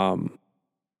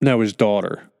 No, his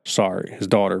daughter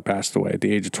passed away at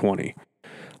the age of 20,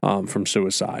 from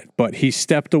suicide. But he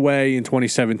stepped away in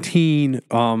 2017,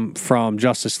 from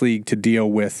Justice League to deal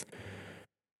with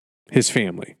his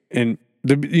family. And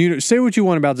say what you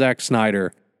want about Zack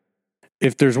Snyder.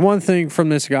 If there's one thing from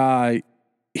this guy,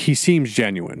 he seems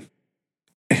genuine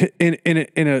in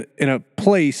a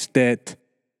place that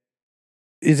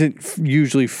isn't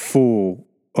usually full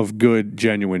of good,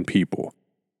 genuine people.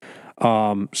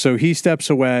 So he steps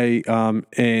away, and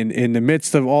in the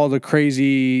midst of all the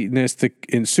craziness that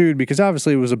ensued, because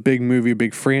obviously it was a big movie, a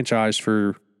big franchise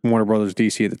for Warner Brothers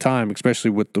DC at the time,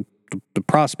 especially with the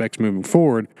prospects moving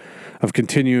forward of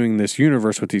continuing this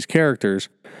universe with these characters.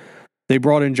 They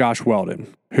brought in Josh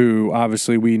Weldon, who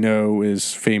obviously we know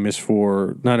is famous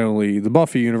for not only the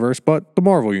Buffy universe, but the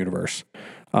Marvel universe,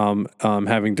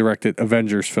 having directed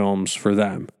Avengers films for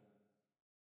them.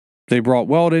 They brought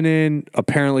Weldon in.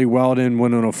 Apparently, Weldon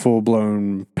went on a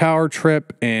full-blown power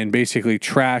trip and basically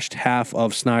trashed half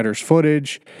of Snyder's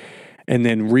footage and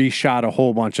then reshot a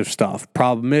whole bunch of stuff.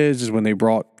 Problem is when they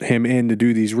brought him in to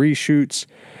do these reshoots,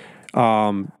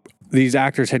 these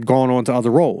actors had gone on to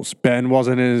other roles. Ben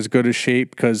wasn't in as good a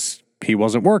shape because he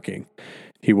wasn't working.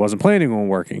 He wasn't planning on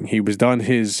working. He was done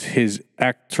his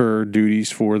actor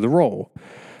duties for the role.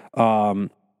 Gal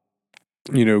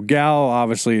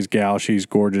obviously is Gal. She's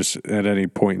gorgeous at any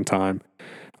point in time.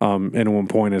 And at one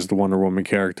point as the Wonder Woman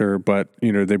character. But,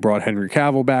 they brought Henry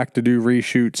Cavill back to do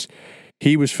reshoots.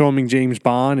 He was filming James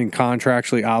Bond and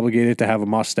contractually obligated to have a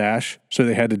mustache. So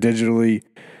they had to digitally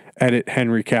edit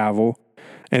Henry Cavill.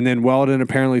 And then Weldon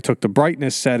apparently took the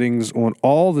brightness settings on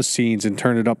all the scenes and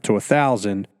turned it up to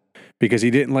 1,000 because he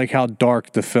didn't like how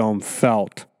dark the film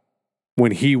felt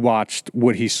when he watched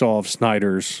what he saw of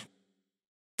Snyder's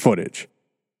footage.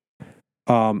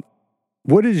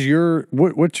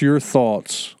 What's your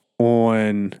thoughts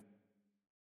on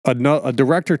a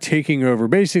director taking over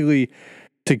basically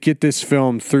to get this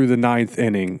film through the 9th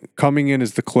inning, coming in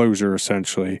as the closer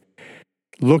essentially,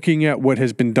 looking at what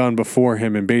has been done before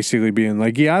him and basically being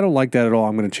like, yeah, I don't like that at all.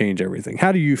 I'm going to change everything.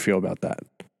 How do you feel about that?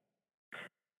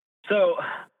 So,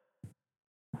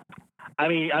 I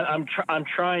mean, I'm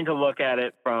trying to look at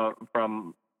it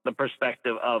from the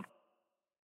perspective of,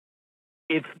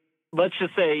 if, let's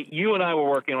just say you and I were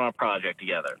working on a project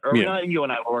together, or not you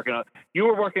and I were you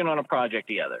were working on a project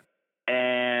together,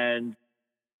 and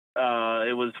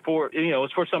it was for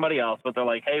somebody else, but they're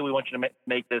like, hey, we want you to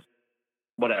make this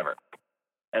whatever.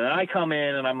 And then I come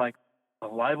in and I'm like,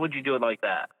 well, why would you do it like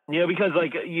that? Because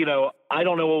I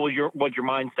don't know what your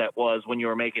mindset was when you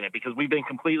were making it, because we've been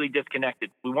completely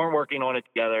disconnected. We weren't working on it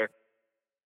together.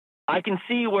 I can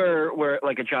see where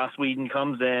like a Joss Whedon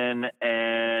comes in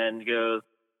and goes,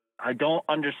 I don't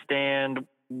understand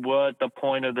what the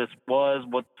point of this was,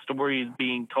 what story is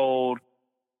being told.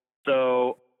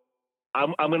 So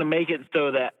I'm going to make it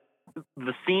so that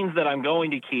the scenes that I'm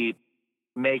going to keep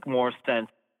make more sense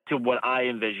to what I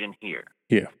envision here.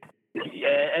 Yeah.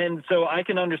 And so I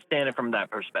can understand it from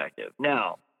that perspective.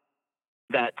 Now,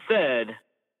 that said,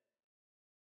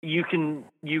 you can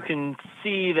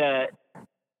see that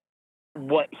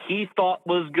what he thought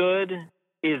was good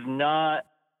is not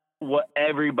what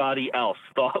everybody else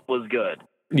thought was good.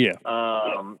 Yeah.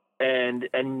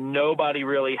 And nobody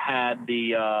really had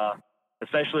the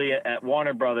especially at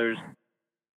Warner Brothers,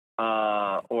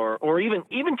 or even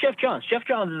Jeff Johns. Jeff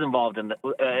Johns is involved in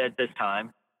at this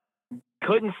time.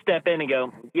 Couldn't step in and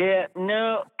go, yeah,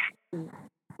 no,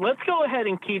 let's go ahead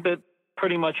and keep it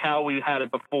pretty much how we had it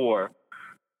before.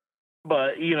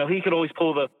 But he could always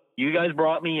pull the, you guys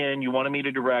brought me in, you wanted me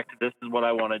to direct, this is what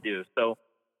I want to do. So,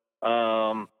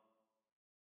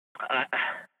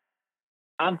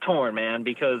 I'm torn, man,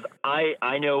 because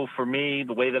I know for me,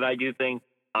 the way that I do things,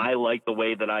 I like the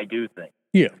way that I do things.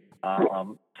 Yeah.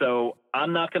 So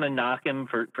I'm not going to knock him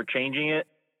for changing it.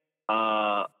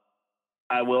 I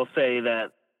will say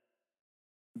that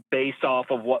based off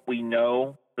of what we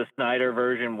know the Snyder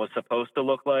version was supposed to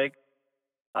look like,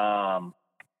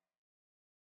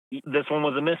 this one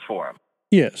was a miss for him.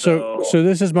 Yeah. So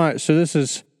this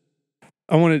is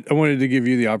I wanted to give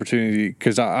you the opportunity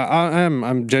because I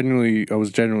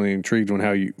was genuinely intrigued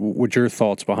on what your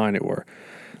thoughts behind it were.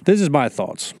 This is my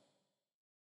thoughts.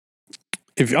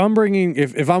 If I'm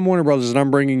Warner Brothers and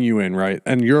I'm bringing you in, right,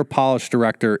 and you're a polished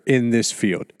director in this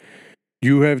field,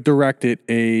 you have directed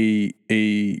a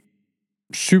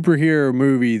superhero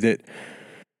movie that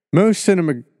most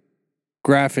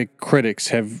cinematographic critics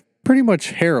have pretty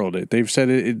much heralded. They've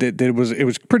said that it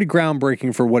was pretty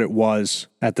groundbreaking for what it was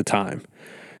at the time.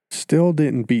 Still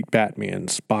didn't beat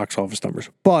Batman's box office numbers,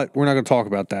 but we're not going to talk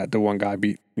about that. The one guy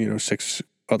beat 6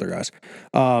 other guys,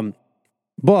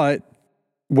 but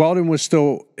Weldon was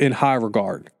still in high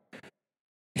regard.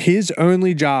 His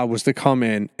only job was to come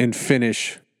in and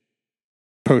finish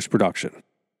post-production.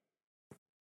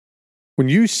 When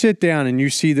you sit down and you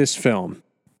see this film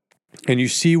and you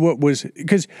see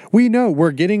because we know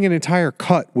we're getting an entire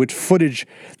cut with footage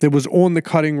that was on the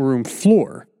cutting room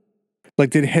floor,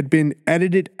 like that had been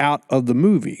edited out of the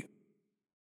movie.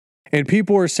 And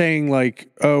people are saying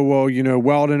like, oh, well,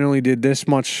 Weldon only did this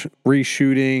much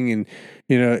reshooting and,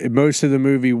 most of the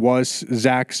movie was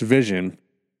Zack's vision.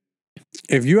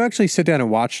 If you actually sit down and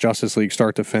watch Justice League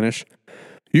start to finish,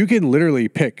 you can literally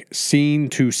pick scene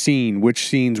to scene which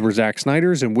scenes were Zack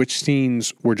Snyder's and which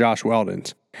scenes were Josh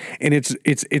Weldon's. And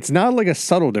it's not like a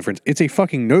subtle difference. It's a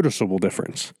fucking noticeable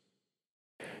difference.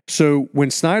 So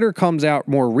when Snyder comes out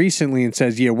more recently and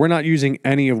says, yeah, we're not using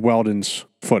any of Weldon's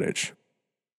footage,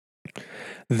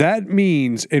 that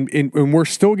means, and we're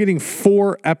still getting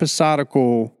 4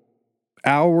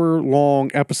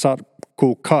 hour-long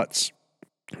episodical cuts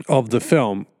of the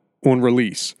film on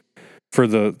release for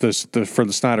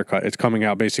the Snyder Cut. It's coming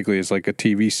out basically as like a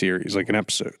TV series, like an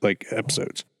episode, like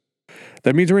episodes.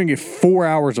 That means we're going to get 4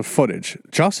 hours of footage.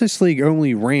 Justice League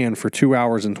only ran for 2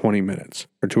 hours and 20 minutes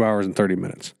or 2 hours and 30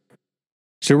 minutes.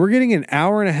 So we're getting an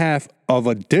hour and a half of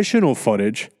additional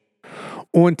footage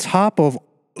on top of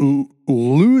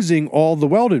losing all the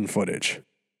Weldon footage.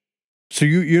 So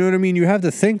you know what I mean? You have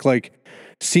to think like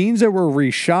scenes that were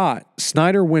reshot,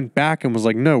 Snyder went back and was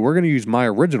like, no, we're going to use my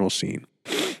original scene.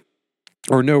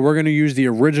 Or no, we're going to use the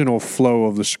original flow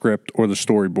of the script or the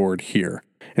storyboard here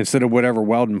instead of whatever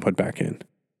Weldon put back in.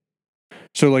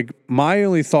 So like my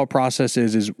only thought process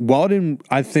is Weldon,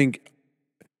 I think,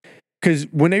 because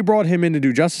when they brought him in to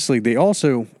do Justice League, they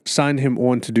also signed him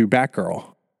on to do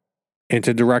Batgirl and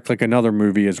to direct like another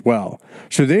movie as well.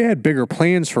 So they had bigger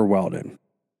plans for Weldon.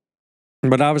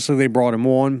 But obviously they brought him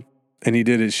on and he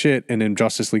did his shit and then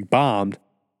Justice League bombed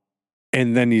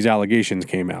and then these allegations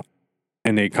came out.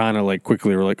 And they kind of like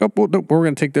quickly were like, oh, well, no, we're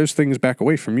going to take those things back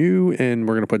away from you and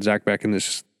we're going to put Zack back in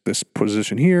this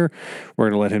position here. We're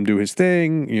going to let him do his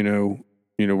thing. We're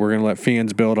going to let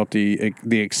fans build up the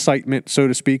excitement, so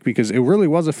to speak, because it really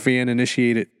was a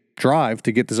fan-initiated drive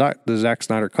to get the Zack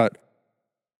Snyder Cut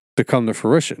to come to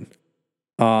fruition.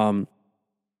 But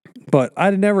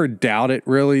I never doubted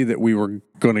really that we were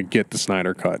going to get the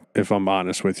Snyder Cut, if I'm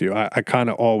honest with you. I kind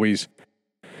of always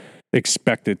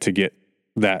expected to get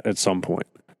that at some point.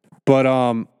 But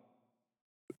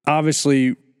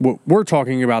obviously what we're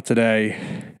talking about today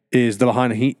is the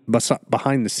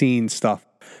behind the scenes stuff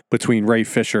between Ray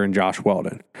Fisher and Josh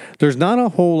Weldon. There's not a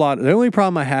whole lot. The only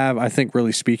problem I have, I think,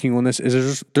 really speaking on this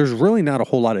is there's really not a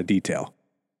whole lot of detail,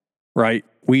 right?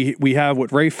 We have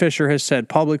what Ray Fisher has said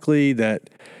publicly that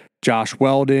Josh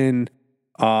Weldon,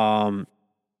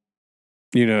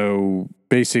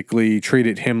 basically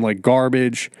treated him like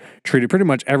garbage, treated pretty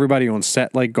much everybody on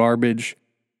set like garbage,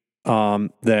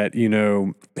 that,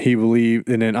 he believed.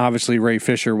 And then obviously Ray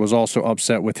Fisher was also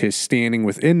upset with his standing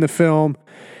within the film.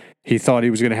 He thought he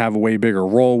was going to have a way bigger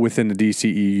role within the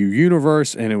DCEU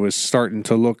universe, and it was starting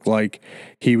to look like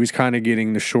he was kind of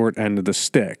getting the short end of the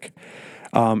stick.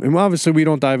 And obviously we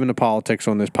don't dive into politics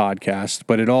on this podcast,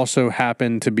 but it also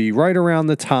happened to be right around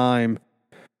the time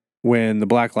when the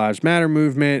Black Lives Matter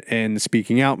movement and the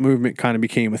speaking out movement kind of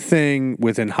became a thing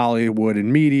within Hollywood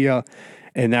and media.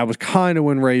 And that was kind of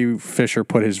when Ray Fisher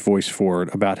put his voice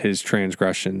forward about his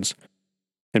transgressions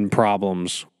and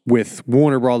problems with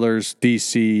Warner Brothers,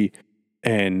 DC,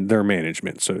 and their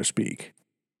management, so to speak.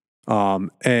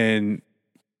 And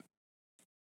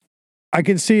I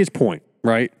can see his point,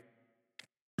 right?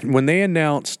 When they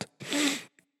announced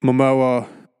Momoa,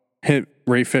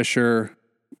 Ray Fisher,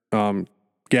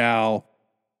 Gal,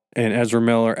 and Ezra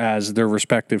Miller as their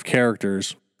respective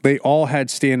characters they all had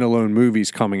standalone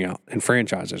movies coming out and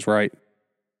franchises, right?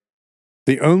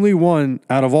 The only one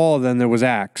out of all of them that was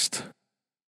axed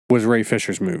was Ray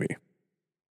Fisher's movie.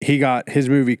 He got his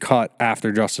movie cut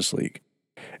after Justice League.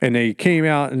 And they came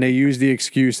out and they used the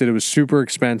excuse that it was super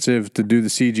expensive to do the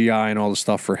CGI and all the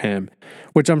stuff for him,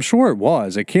 which I'm sure it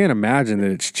was. I can't imagine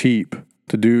that it's cheap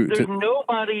to do. There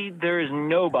is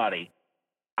nobody.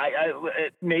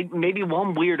 Maybe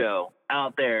one weirdo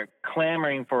out there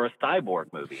clamoring for a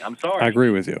Cyborg movie. I'm sorry. I agree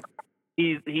with you.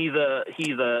 He's a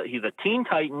Teen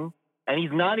Titan, and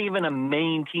he's not even a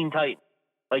main Teen Titan.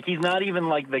 Like, he's not even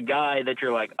like the guy that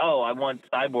you're like, oh, I want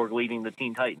Cyborg leading the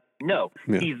Teen Titans. No,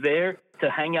 he's there to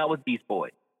hang out with Beast Boy.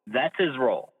 That's his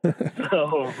role.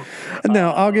 So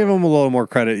now I'll give him a little more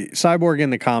credit. Cyborg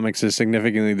in the comics is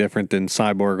significantly different than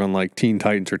Cyborg on like Teen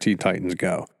Titans or Teen Titans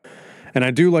Go. And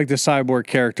I do like the Cyborg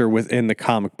character within the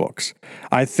comic books.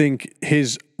 I think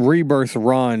his Rebirth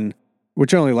run,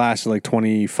 which only lasted like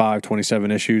 25,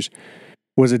 27 issues,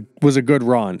 was a good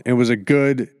run. It was a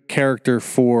good character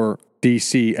for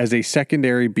DC as a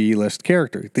secondary B-list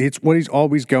character. It's what he's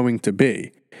always going to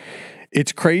be.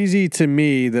 It's crazy to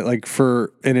me that, like,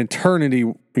 for an eternity,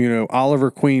 Oliver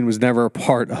Queen was never a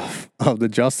part of the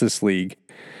Justice League,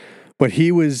 but he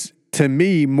was, to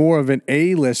me, more of an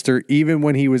A-lister even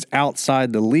when he was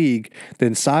outside the league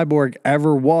than Cyborg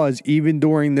ever was, even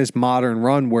during this modern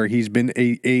run where he's been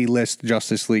a A-list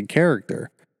Justice League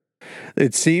character.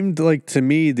 It seemed like, to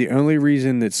me, the only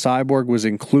reason that Cyborg was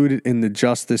included in the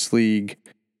Justice League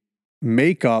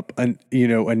makeup, and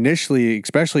initially,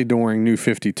 especially during New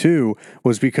 52,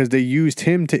 was because they used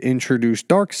him to introduce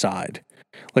Darkseid.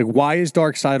 Like, why is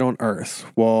Darkseid on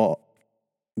Earth? Well,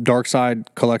 Darkseid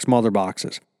collects mother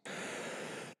boxes.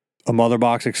 A mother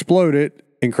box exploded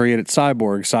and created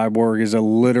Cyborg. Cyborg is a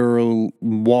literal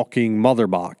walking mother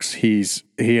box. He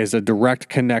has a direct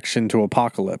connection to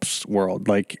Apocalypse world.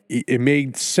 Like, it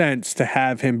made sense to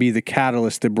have him be the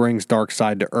catalyst that brings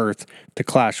Darkseid to Earth to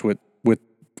clash with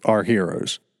our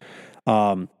heroes.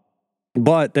 But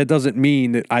that doesn't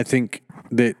mean that I think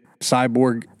that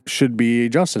Cyborg should be a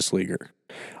Justice Leaguer.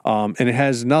 And it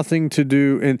has nothing to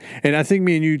do, and I think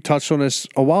me and you touched on this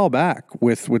a while back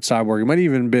with Cyborg. It might have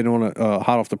even been on a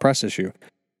hot off the press issue.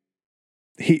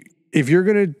 If you're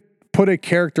going to put a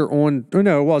character on, or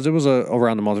no, it was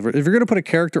around the multiverse. If you're going to put a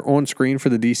character on screen for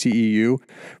the DCEU,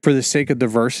 for the sake of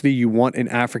diversity, you want an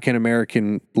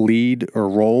African-American lead or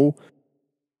role.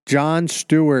 John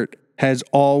Stewart has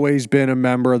always been a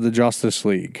member of the Justice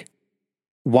League.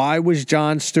 Why was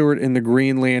John Stewart in the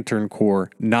Green Lantern Corps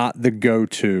not the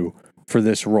go-to for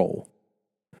this role?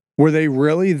 Were they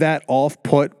really that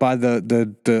off-put by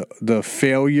the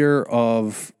failure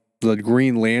of the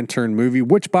Green Lantern movie,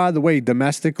 which, by the way,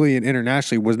 domestically and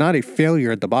internationally was not a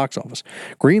failure at the box office?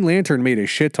 Green Lantern made a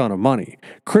shit ton of money.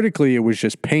 Critically, it was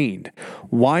just panned.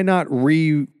 Why not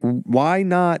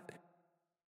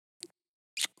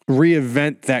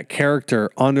reinvent that character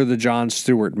under the John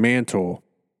Stewart mantle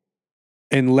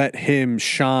and let him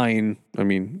shine? I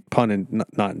mean, pun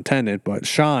not intended, but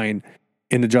shine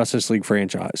in the Justice League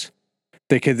franchise.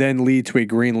 They could then lead to a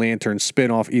Green Lantern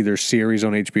spin-off, either series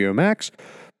on HBO Max,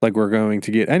 like we're going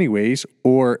to get anyways,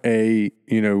 or a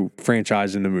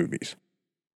franchise in the movies.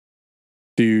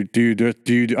 Do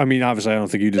you? I mean, obviously, I don't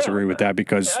think you disagree with that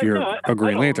because you're a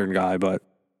Green Lantern guy, but.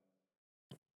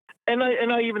 And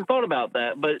I even thought about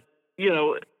that, but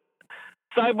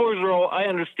Cyborg's role, I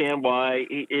understand why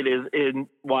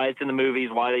why it's in the movies,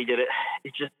 why they did it.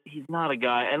 It's just, he's not a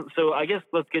guy. And so I guess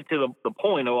let's get to the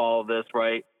point of all of this,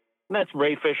 right? And that's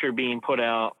Ray Fisher being put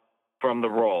out from the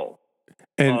role.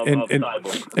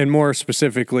 And more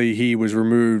specifically, he was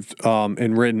removed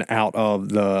and written out of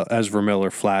the Ezra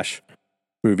Miller Flash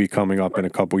movie coming up in a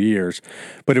couple years.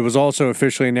 But it was also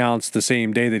officially announced the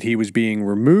same day that he was being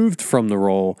removed from the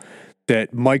role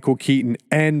that Michael Keaton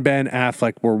and Ben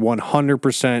Affleck were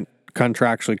 100%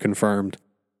 contractually confirmed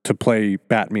to play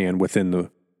Batman within this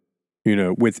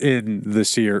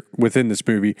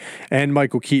movie. And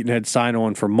Michael Keaton had signed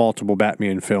on for multiple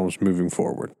Batman films moving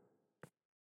forward.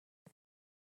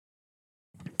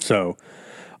 So,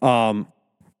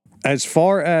 as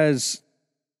far as,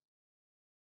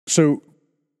 do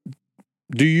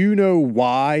you know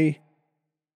why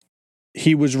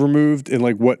he was removed and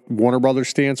like what Warner Brothers'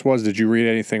 stance was? Did you read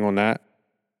anything on that?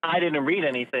 I didn't read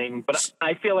anything, but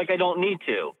I feel like I don't need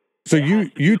to. So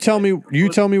you tell me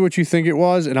what you think it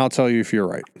was, and I'll tell you if you're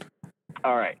right.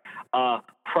 All right.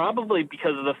 Probably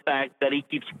because of the fact that he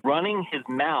keeps running his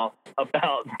mouth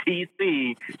about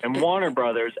DC and Warner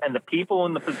Brothers and the people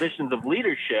in the positions of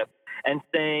leadership and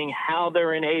saying how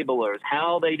they're enablers,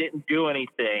 how they didn't do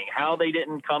anything, how they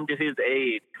didn't come to his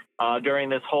aid. during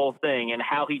this whole thing, and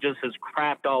how he just has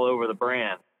crapped all over the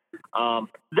brand.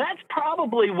 That's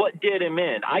probably what did him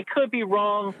in. I could be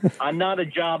wrong. I'm not a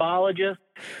jobologist.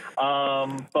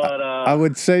 But I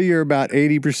would say you're about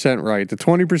 80% right. The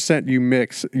 20%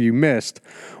 you missed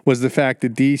was the fact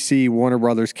that DC Warner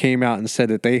Brothers came out and said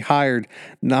that they hired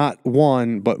not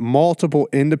one but multiple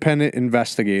independent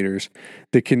investigators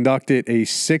that conducted a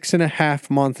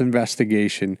 6.5-month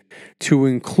investigation to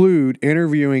include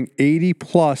interviewing 80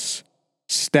 plus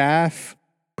staff,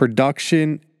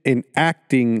 production, and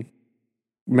acting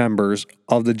members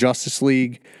of the Justice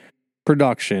League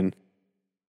production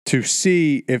to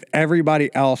see if everybody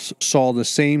else saw the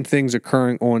same things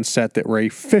occurring on set that Ray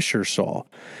Fisher saw.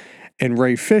 And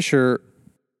Ray Fisher,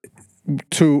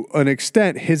 to an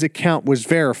extent, his account was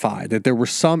verified, that there were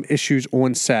some issues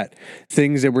on set,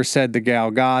 things that were said to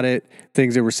Gal Gadot,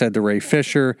 things that were said to Ray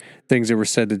Fisher, things that were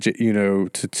said to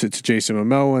Jason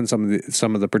Momoa and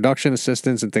some of the production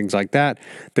assistants and things like that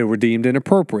were deemed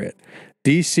inappropriate.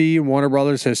 DC and Warner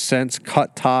Brothers has since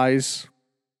cut ties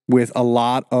with a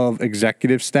lot of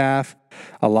executive staff,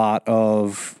 a lot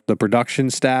of the production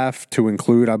staff, to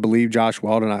include, I believe, Josh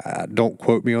Weldon. I don't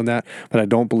quote me on that, but I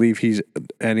don't believe he's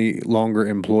any longer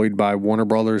employed by Warner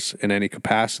Brothers in any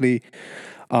capacity.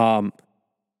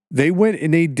 They went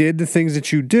and they did the things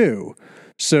that you do.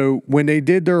 So when they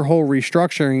did their whole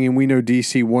restructuring, and we know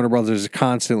DC Warner Brothers is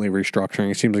constantly restructuring.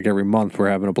 It seems like every month we're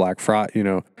having a Black Friday,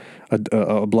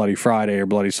 a Bloody Friday or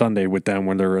Bloody Sunday with them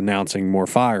when they're announcing more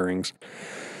firings.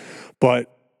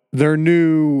 But their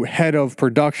new head of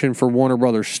production for Warner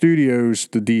Brothers Studios,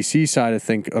 the DC side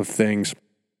of things,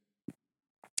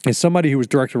 is somebody who was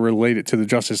directly related to the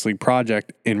Justice League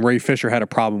project, and Ray Fisher had a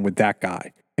problem with that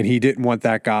guy. And he didn't want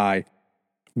that guy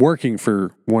working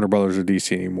for Warner Brothers or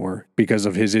DC anymore because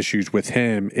of his issues with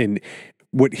him and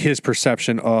what his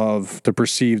perception of the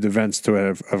perceived events to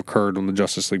have occurred on the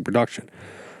Justice League production.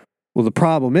 Well, the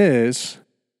problem is,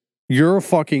 you're a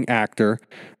fucking actor.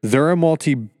 They're a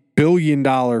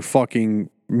multi-billion-dollar fucking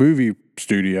movie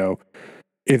studio.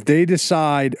 If they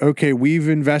decide, okay, we've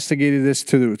investigated this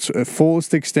to the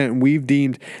fullest extent, and we've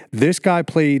deemed this guy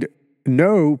played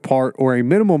no part or a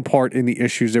minimum part in the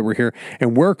issues that were here,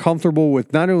 and we're comfortable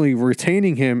with not only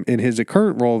retaining him in his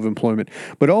current role of employment,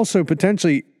 but also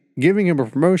potentially giving him a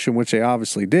promotion, which they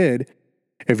obviously did.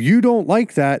 If you don't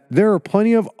like that, there are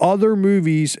plenty of other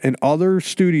movies and other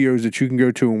studios that you can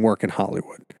go to and work in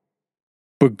Hollywood.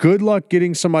 But good luck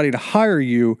getting somebody to hire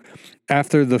you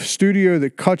after the studio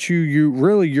that cut you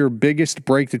really your biggest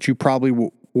break that you probably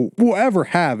will ever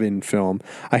have in film.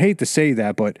 I hate to say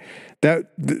that, but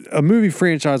a movie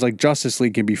franchise like Justice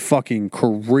League can be fucking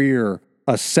career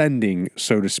ascending,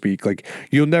 so to speak. Like,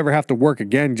 you'll never have to work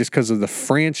again just because of the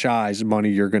franchise money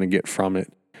you're going to get from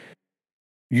it.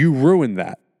 You ruin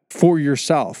that for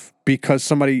yourself because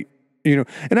somebody, and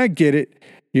I get it.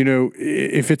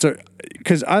 If it's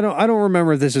because I don't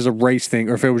remember if this is a race thing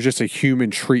or if it was just a human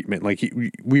treatment, like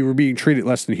we were being treated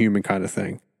less than human kind of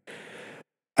thing.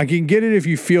 I can get it if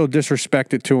you feel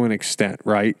disrespected to an extent,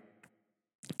 right?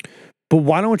 But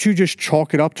why don't you just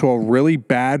chalk it up to a really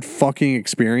bad fucking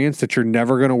experience that you're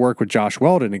never going to work with Josh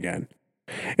Weldon again?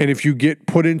 And if you get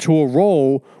put into a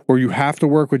role where you have to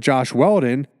work with Josh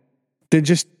Weldon, then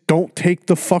just don't take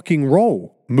the fucking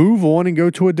role. Move on and go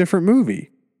to a different movie.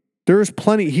 There's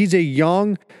plenty. He's a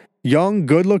young,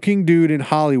 good-looking dude in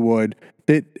Hollywood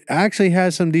that actually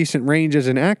has some decent range as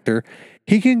an actor.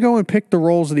 He can go and pick the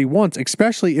roles that he wants,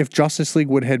 especially if Justice League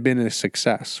would have been a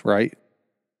success, right?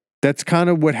 That's kind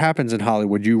of what happens in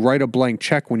Hollywood. You write a blank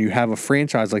check when you have a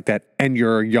franchise like that and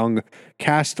you're a young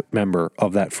cast member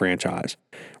of that franchise.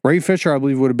 Ray Fisher, I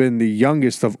believe, would have been the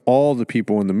youngest of all the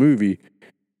people in the movie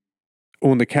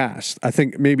on the cast. I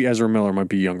think maybe Ezra Miller might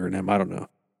be younger than him. I don't know.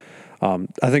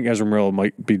 I think Ezra Miller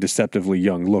might be deceptively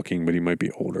young looking, but he might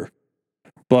be older.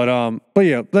 But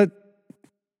yeah,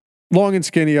 long and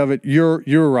skinny of it,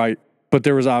 you're right. But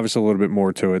there was obviously a little bit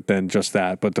more to it than just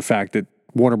that. But the fact that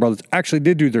Warner Brothers actually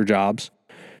did do their jobs,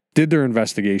 did their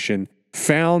investigation,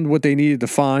 found what they needed to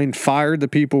find, fired the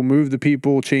people, moved the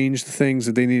people, changed the things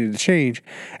that they needed to change,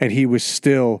 and he was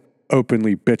still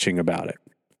openly bitching about it.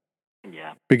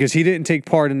 Yeah. Because he didn't take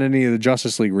part in any of the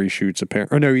Justice League reshoots,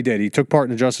 apparently. Or no, he did. He took part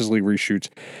in the Justice League reshoots,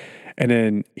 and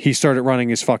then he started running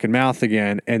his fucking mouth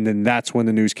again, and then that's when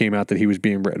the news came out that he was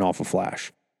being written off of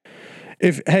Flash.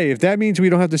 If that means we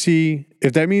don't have to see,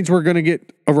 if that means we're going to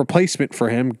get a replacement for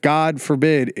him, God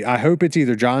forbid, I hope it's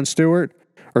either Jon Stewart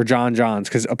or John Johns,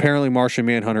 because apparently Martian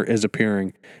Manhunter is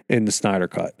appearing in the Snyder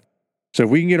Cut. So if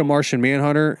we can get a Martian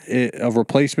Manhunter, a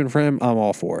replacement for him, I'm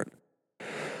all for it.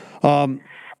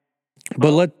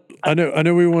 But I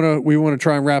know we want to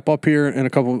try and wrap up here in a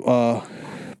couple.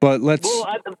 But let's. Well,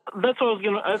 that's what I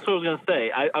was gonna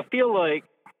say. I feel like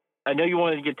I know you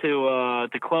wanted to get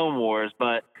to Clone Wars,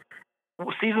 but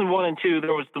season 1 and 2,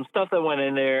 there was some stuff that went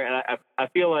in there, and I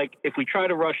feel like if we try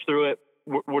to rush through it,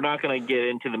 we're not going to get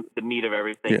into the meat of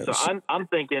everything. Yes. So I'm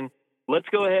thinking, let's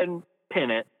go ahead and pin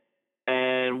it,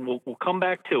 and we'll come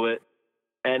back to it,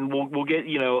 and we'll get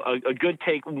a good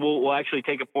take. We'll actually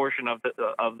take a portion of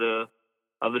the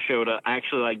show to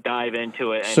actually like dive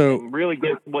into it and really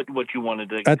get what you wanted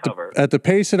to cover. At the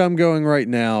pace that I'm going right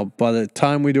now, by the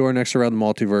time we do our next Around the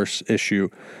Multiverse issue,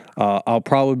 I'll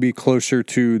probably be closer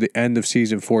to the end of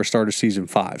season 4, start of season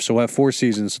 5. So we'll have 4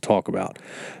 seasons to talk about.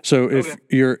 So if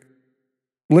you're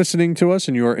listening to us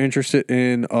and you are interested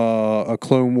in a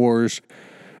Clone Wars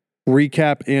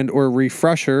recap and or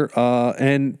refresher,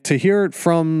 and to hear it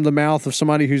from the mouth of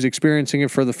somebody who's experiencing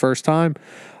it for the first time,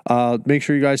 make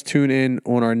sure you guys tune in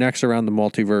on our next Around the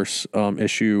Multiverse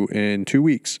issue in 2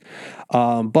 weeks.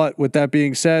 But with that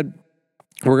being said,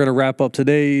 we're going to wrap up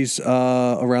today's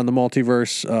Around the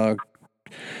Multiverse,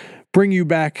 bring you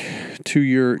back to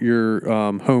your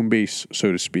home base,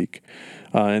 so to speak,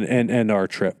 and end our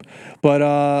trip.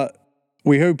 But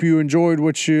we hope you enjoyed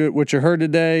what you heard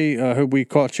today. I hope we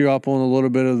caught you up on a little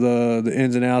bit of the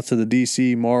ins and outs of the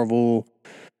DC Marvel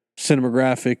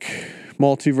cinematographic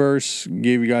multiverse,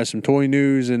 gave you guys some toy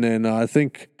news, and then I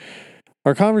think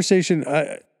our conversation,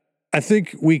 I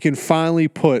think we can finally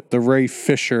put the Ray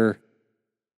Fisher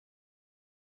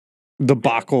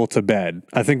debacle to bed.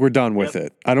 I think we're done with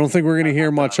it. I don't think we're going to hear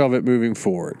much of it moving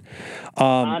forward.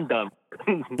 I'm done.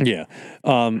 Yeah.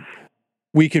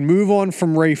 We can move on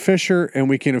from Ray Fisher, and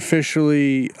we can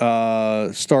officially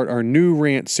start our new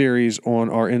rant series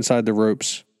on our Inside the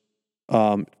Ropes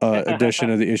edition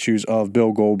of the issues of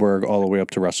Bill Goldberg all the way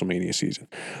up to WrestleMania season.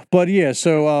 But yeah,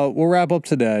 so we'll wrap up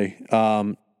today.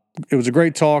 It was a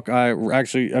great talk.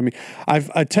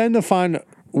 I tend to find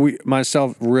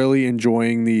myself really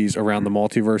enjoying these Around the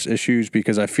Multiverse issues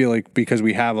because I feel like because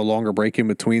we have a longer break in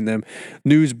between them,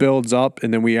 news builds up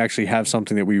and then we actually have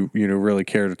something that we really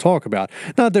care to talk about.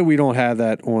 Not that we don't have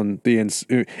that on the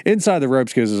Inside the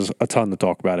Ropes, gives us a ton to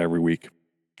talk about every week.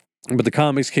 But the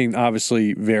comics can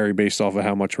obviously vary based off of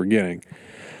how much we're getting.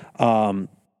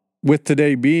 With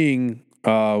today being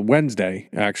Wednesday,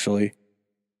 actually,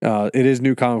 it is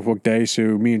New Comic Book Day,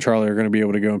 so me and Charlie are going to be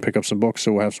able to go and pick up some books,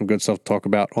 so we'll have some good stuff to talk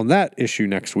about on that issue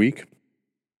next week.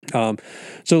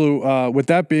 So with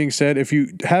that being said, if you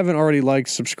haven't already liked,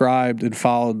 subscribed, and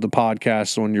followed the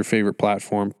podcast on your favorite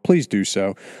platform, please do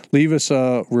so. Leave us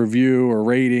a review or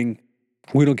rating.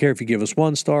 We don't care if you give us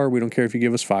 1 star. We don't care if you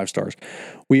give us 5 stars.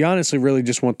 We honestly really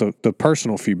just want the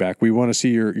personal feedback. We want to see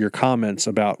your comments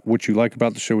about what you like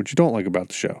about the show, what you don't like about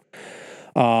the show.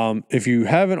 If you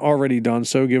haven't already done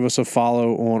so, give us a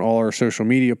follow on all our social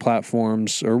media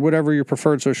platforms or whatever your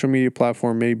preferred social media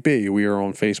platform may be. We are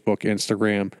on Facebook,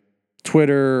 Instagram,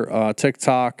 Twitter,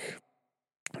 TikTok,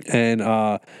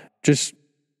 and just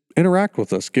interact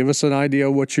with us. Give us an idea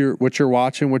of what you're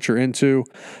watching, what you're into.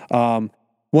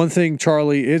 One thing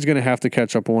Charlie is going to have to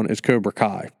catch up on is Cobra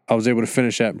Kai. I was able to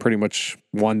finish that in pretty much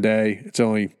one day. It's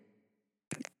only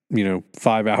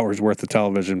 5 hours worth of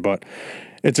television, but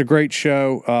it's a great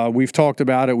show. We've talked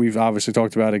about it. We've obviously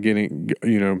talked about it getting,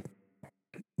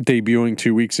 debuting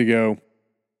 2 weeks ago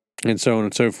and so on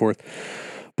and so forth.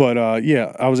 But,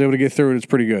 yeah, I was able to get through it. It's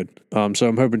pretty good. So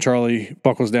I'm hoping Charlie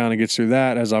buckles down and gets through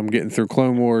that as I'm getting through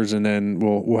Clone Wars, and then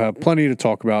we'll have plenty to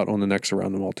talk about on the next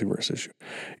Around the Multiverse issue.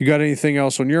 You got anything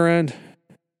else on your end?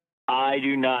 I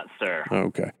do not, sir.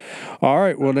 Okay. All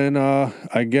right. Well, then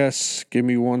I guess give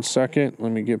me 1 second.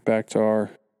 Let me get back to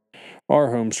our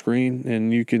home screen,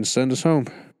 and you can send us home.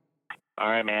 All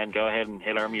right, man. Go ahead and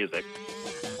hit our music.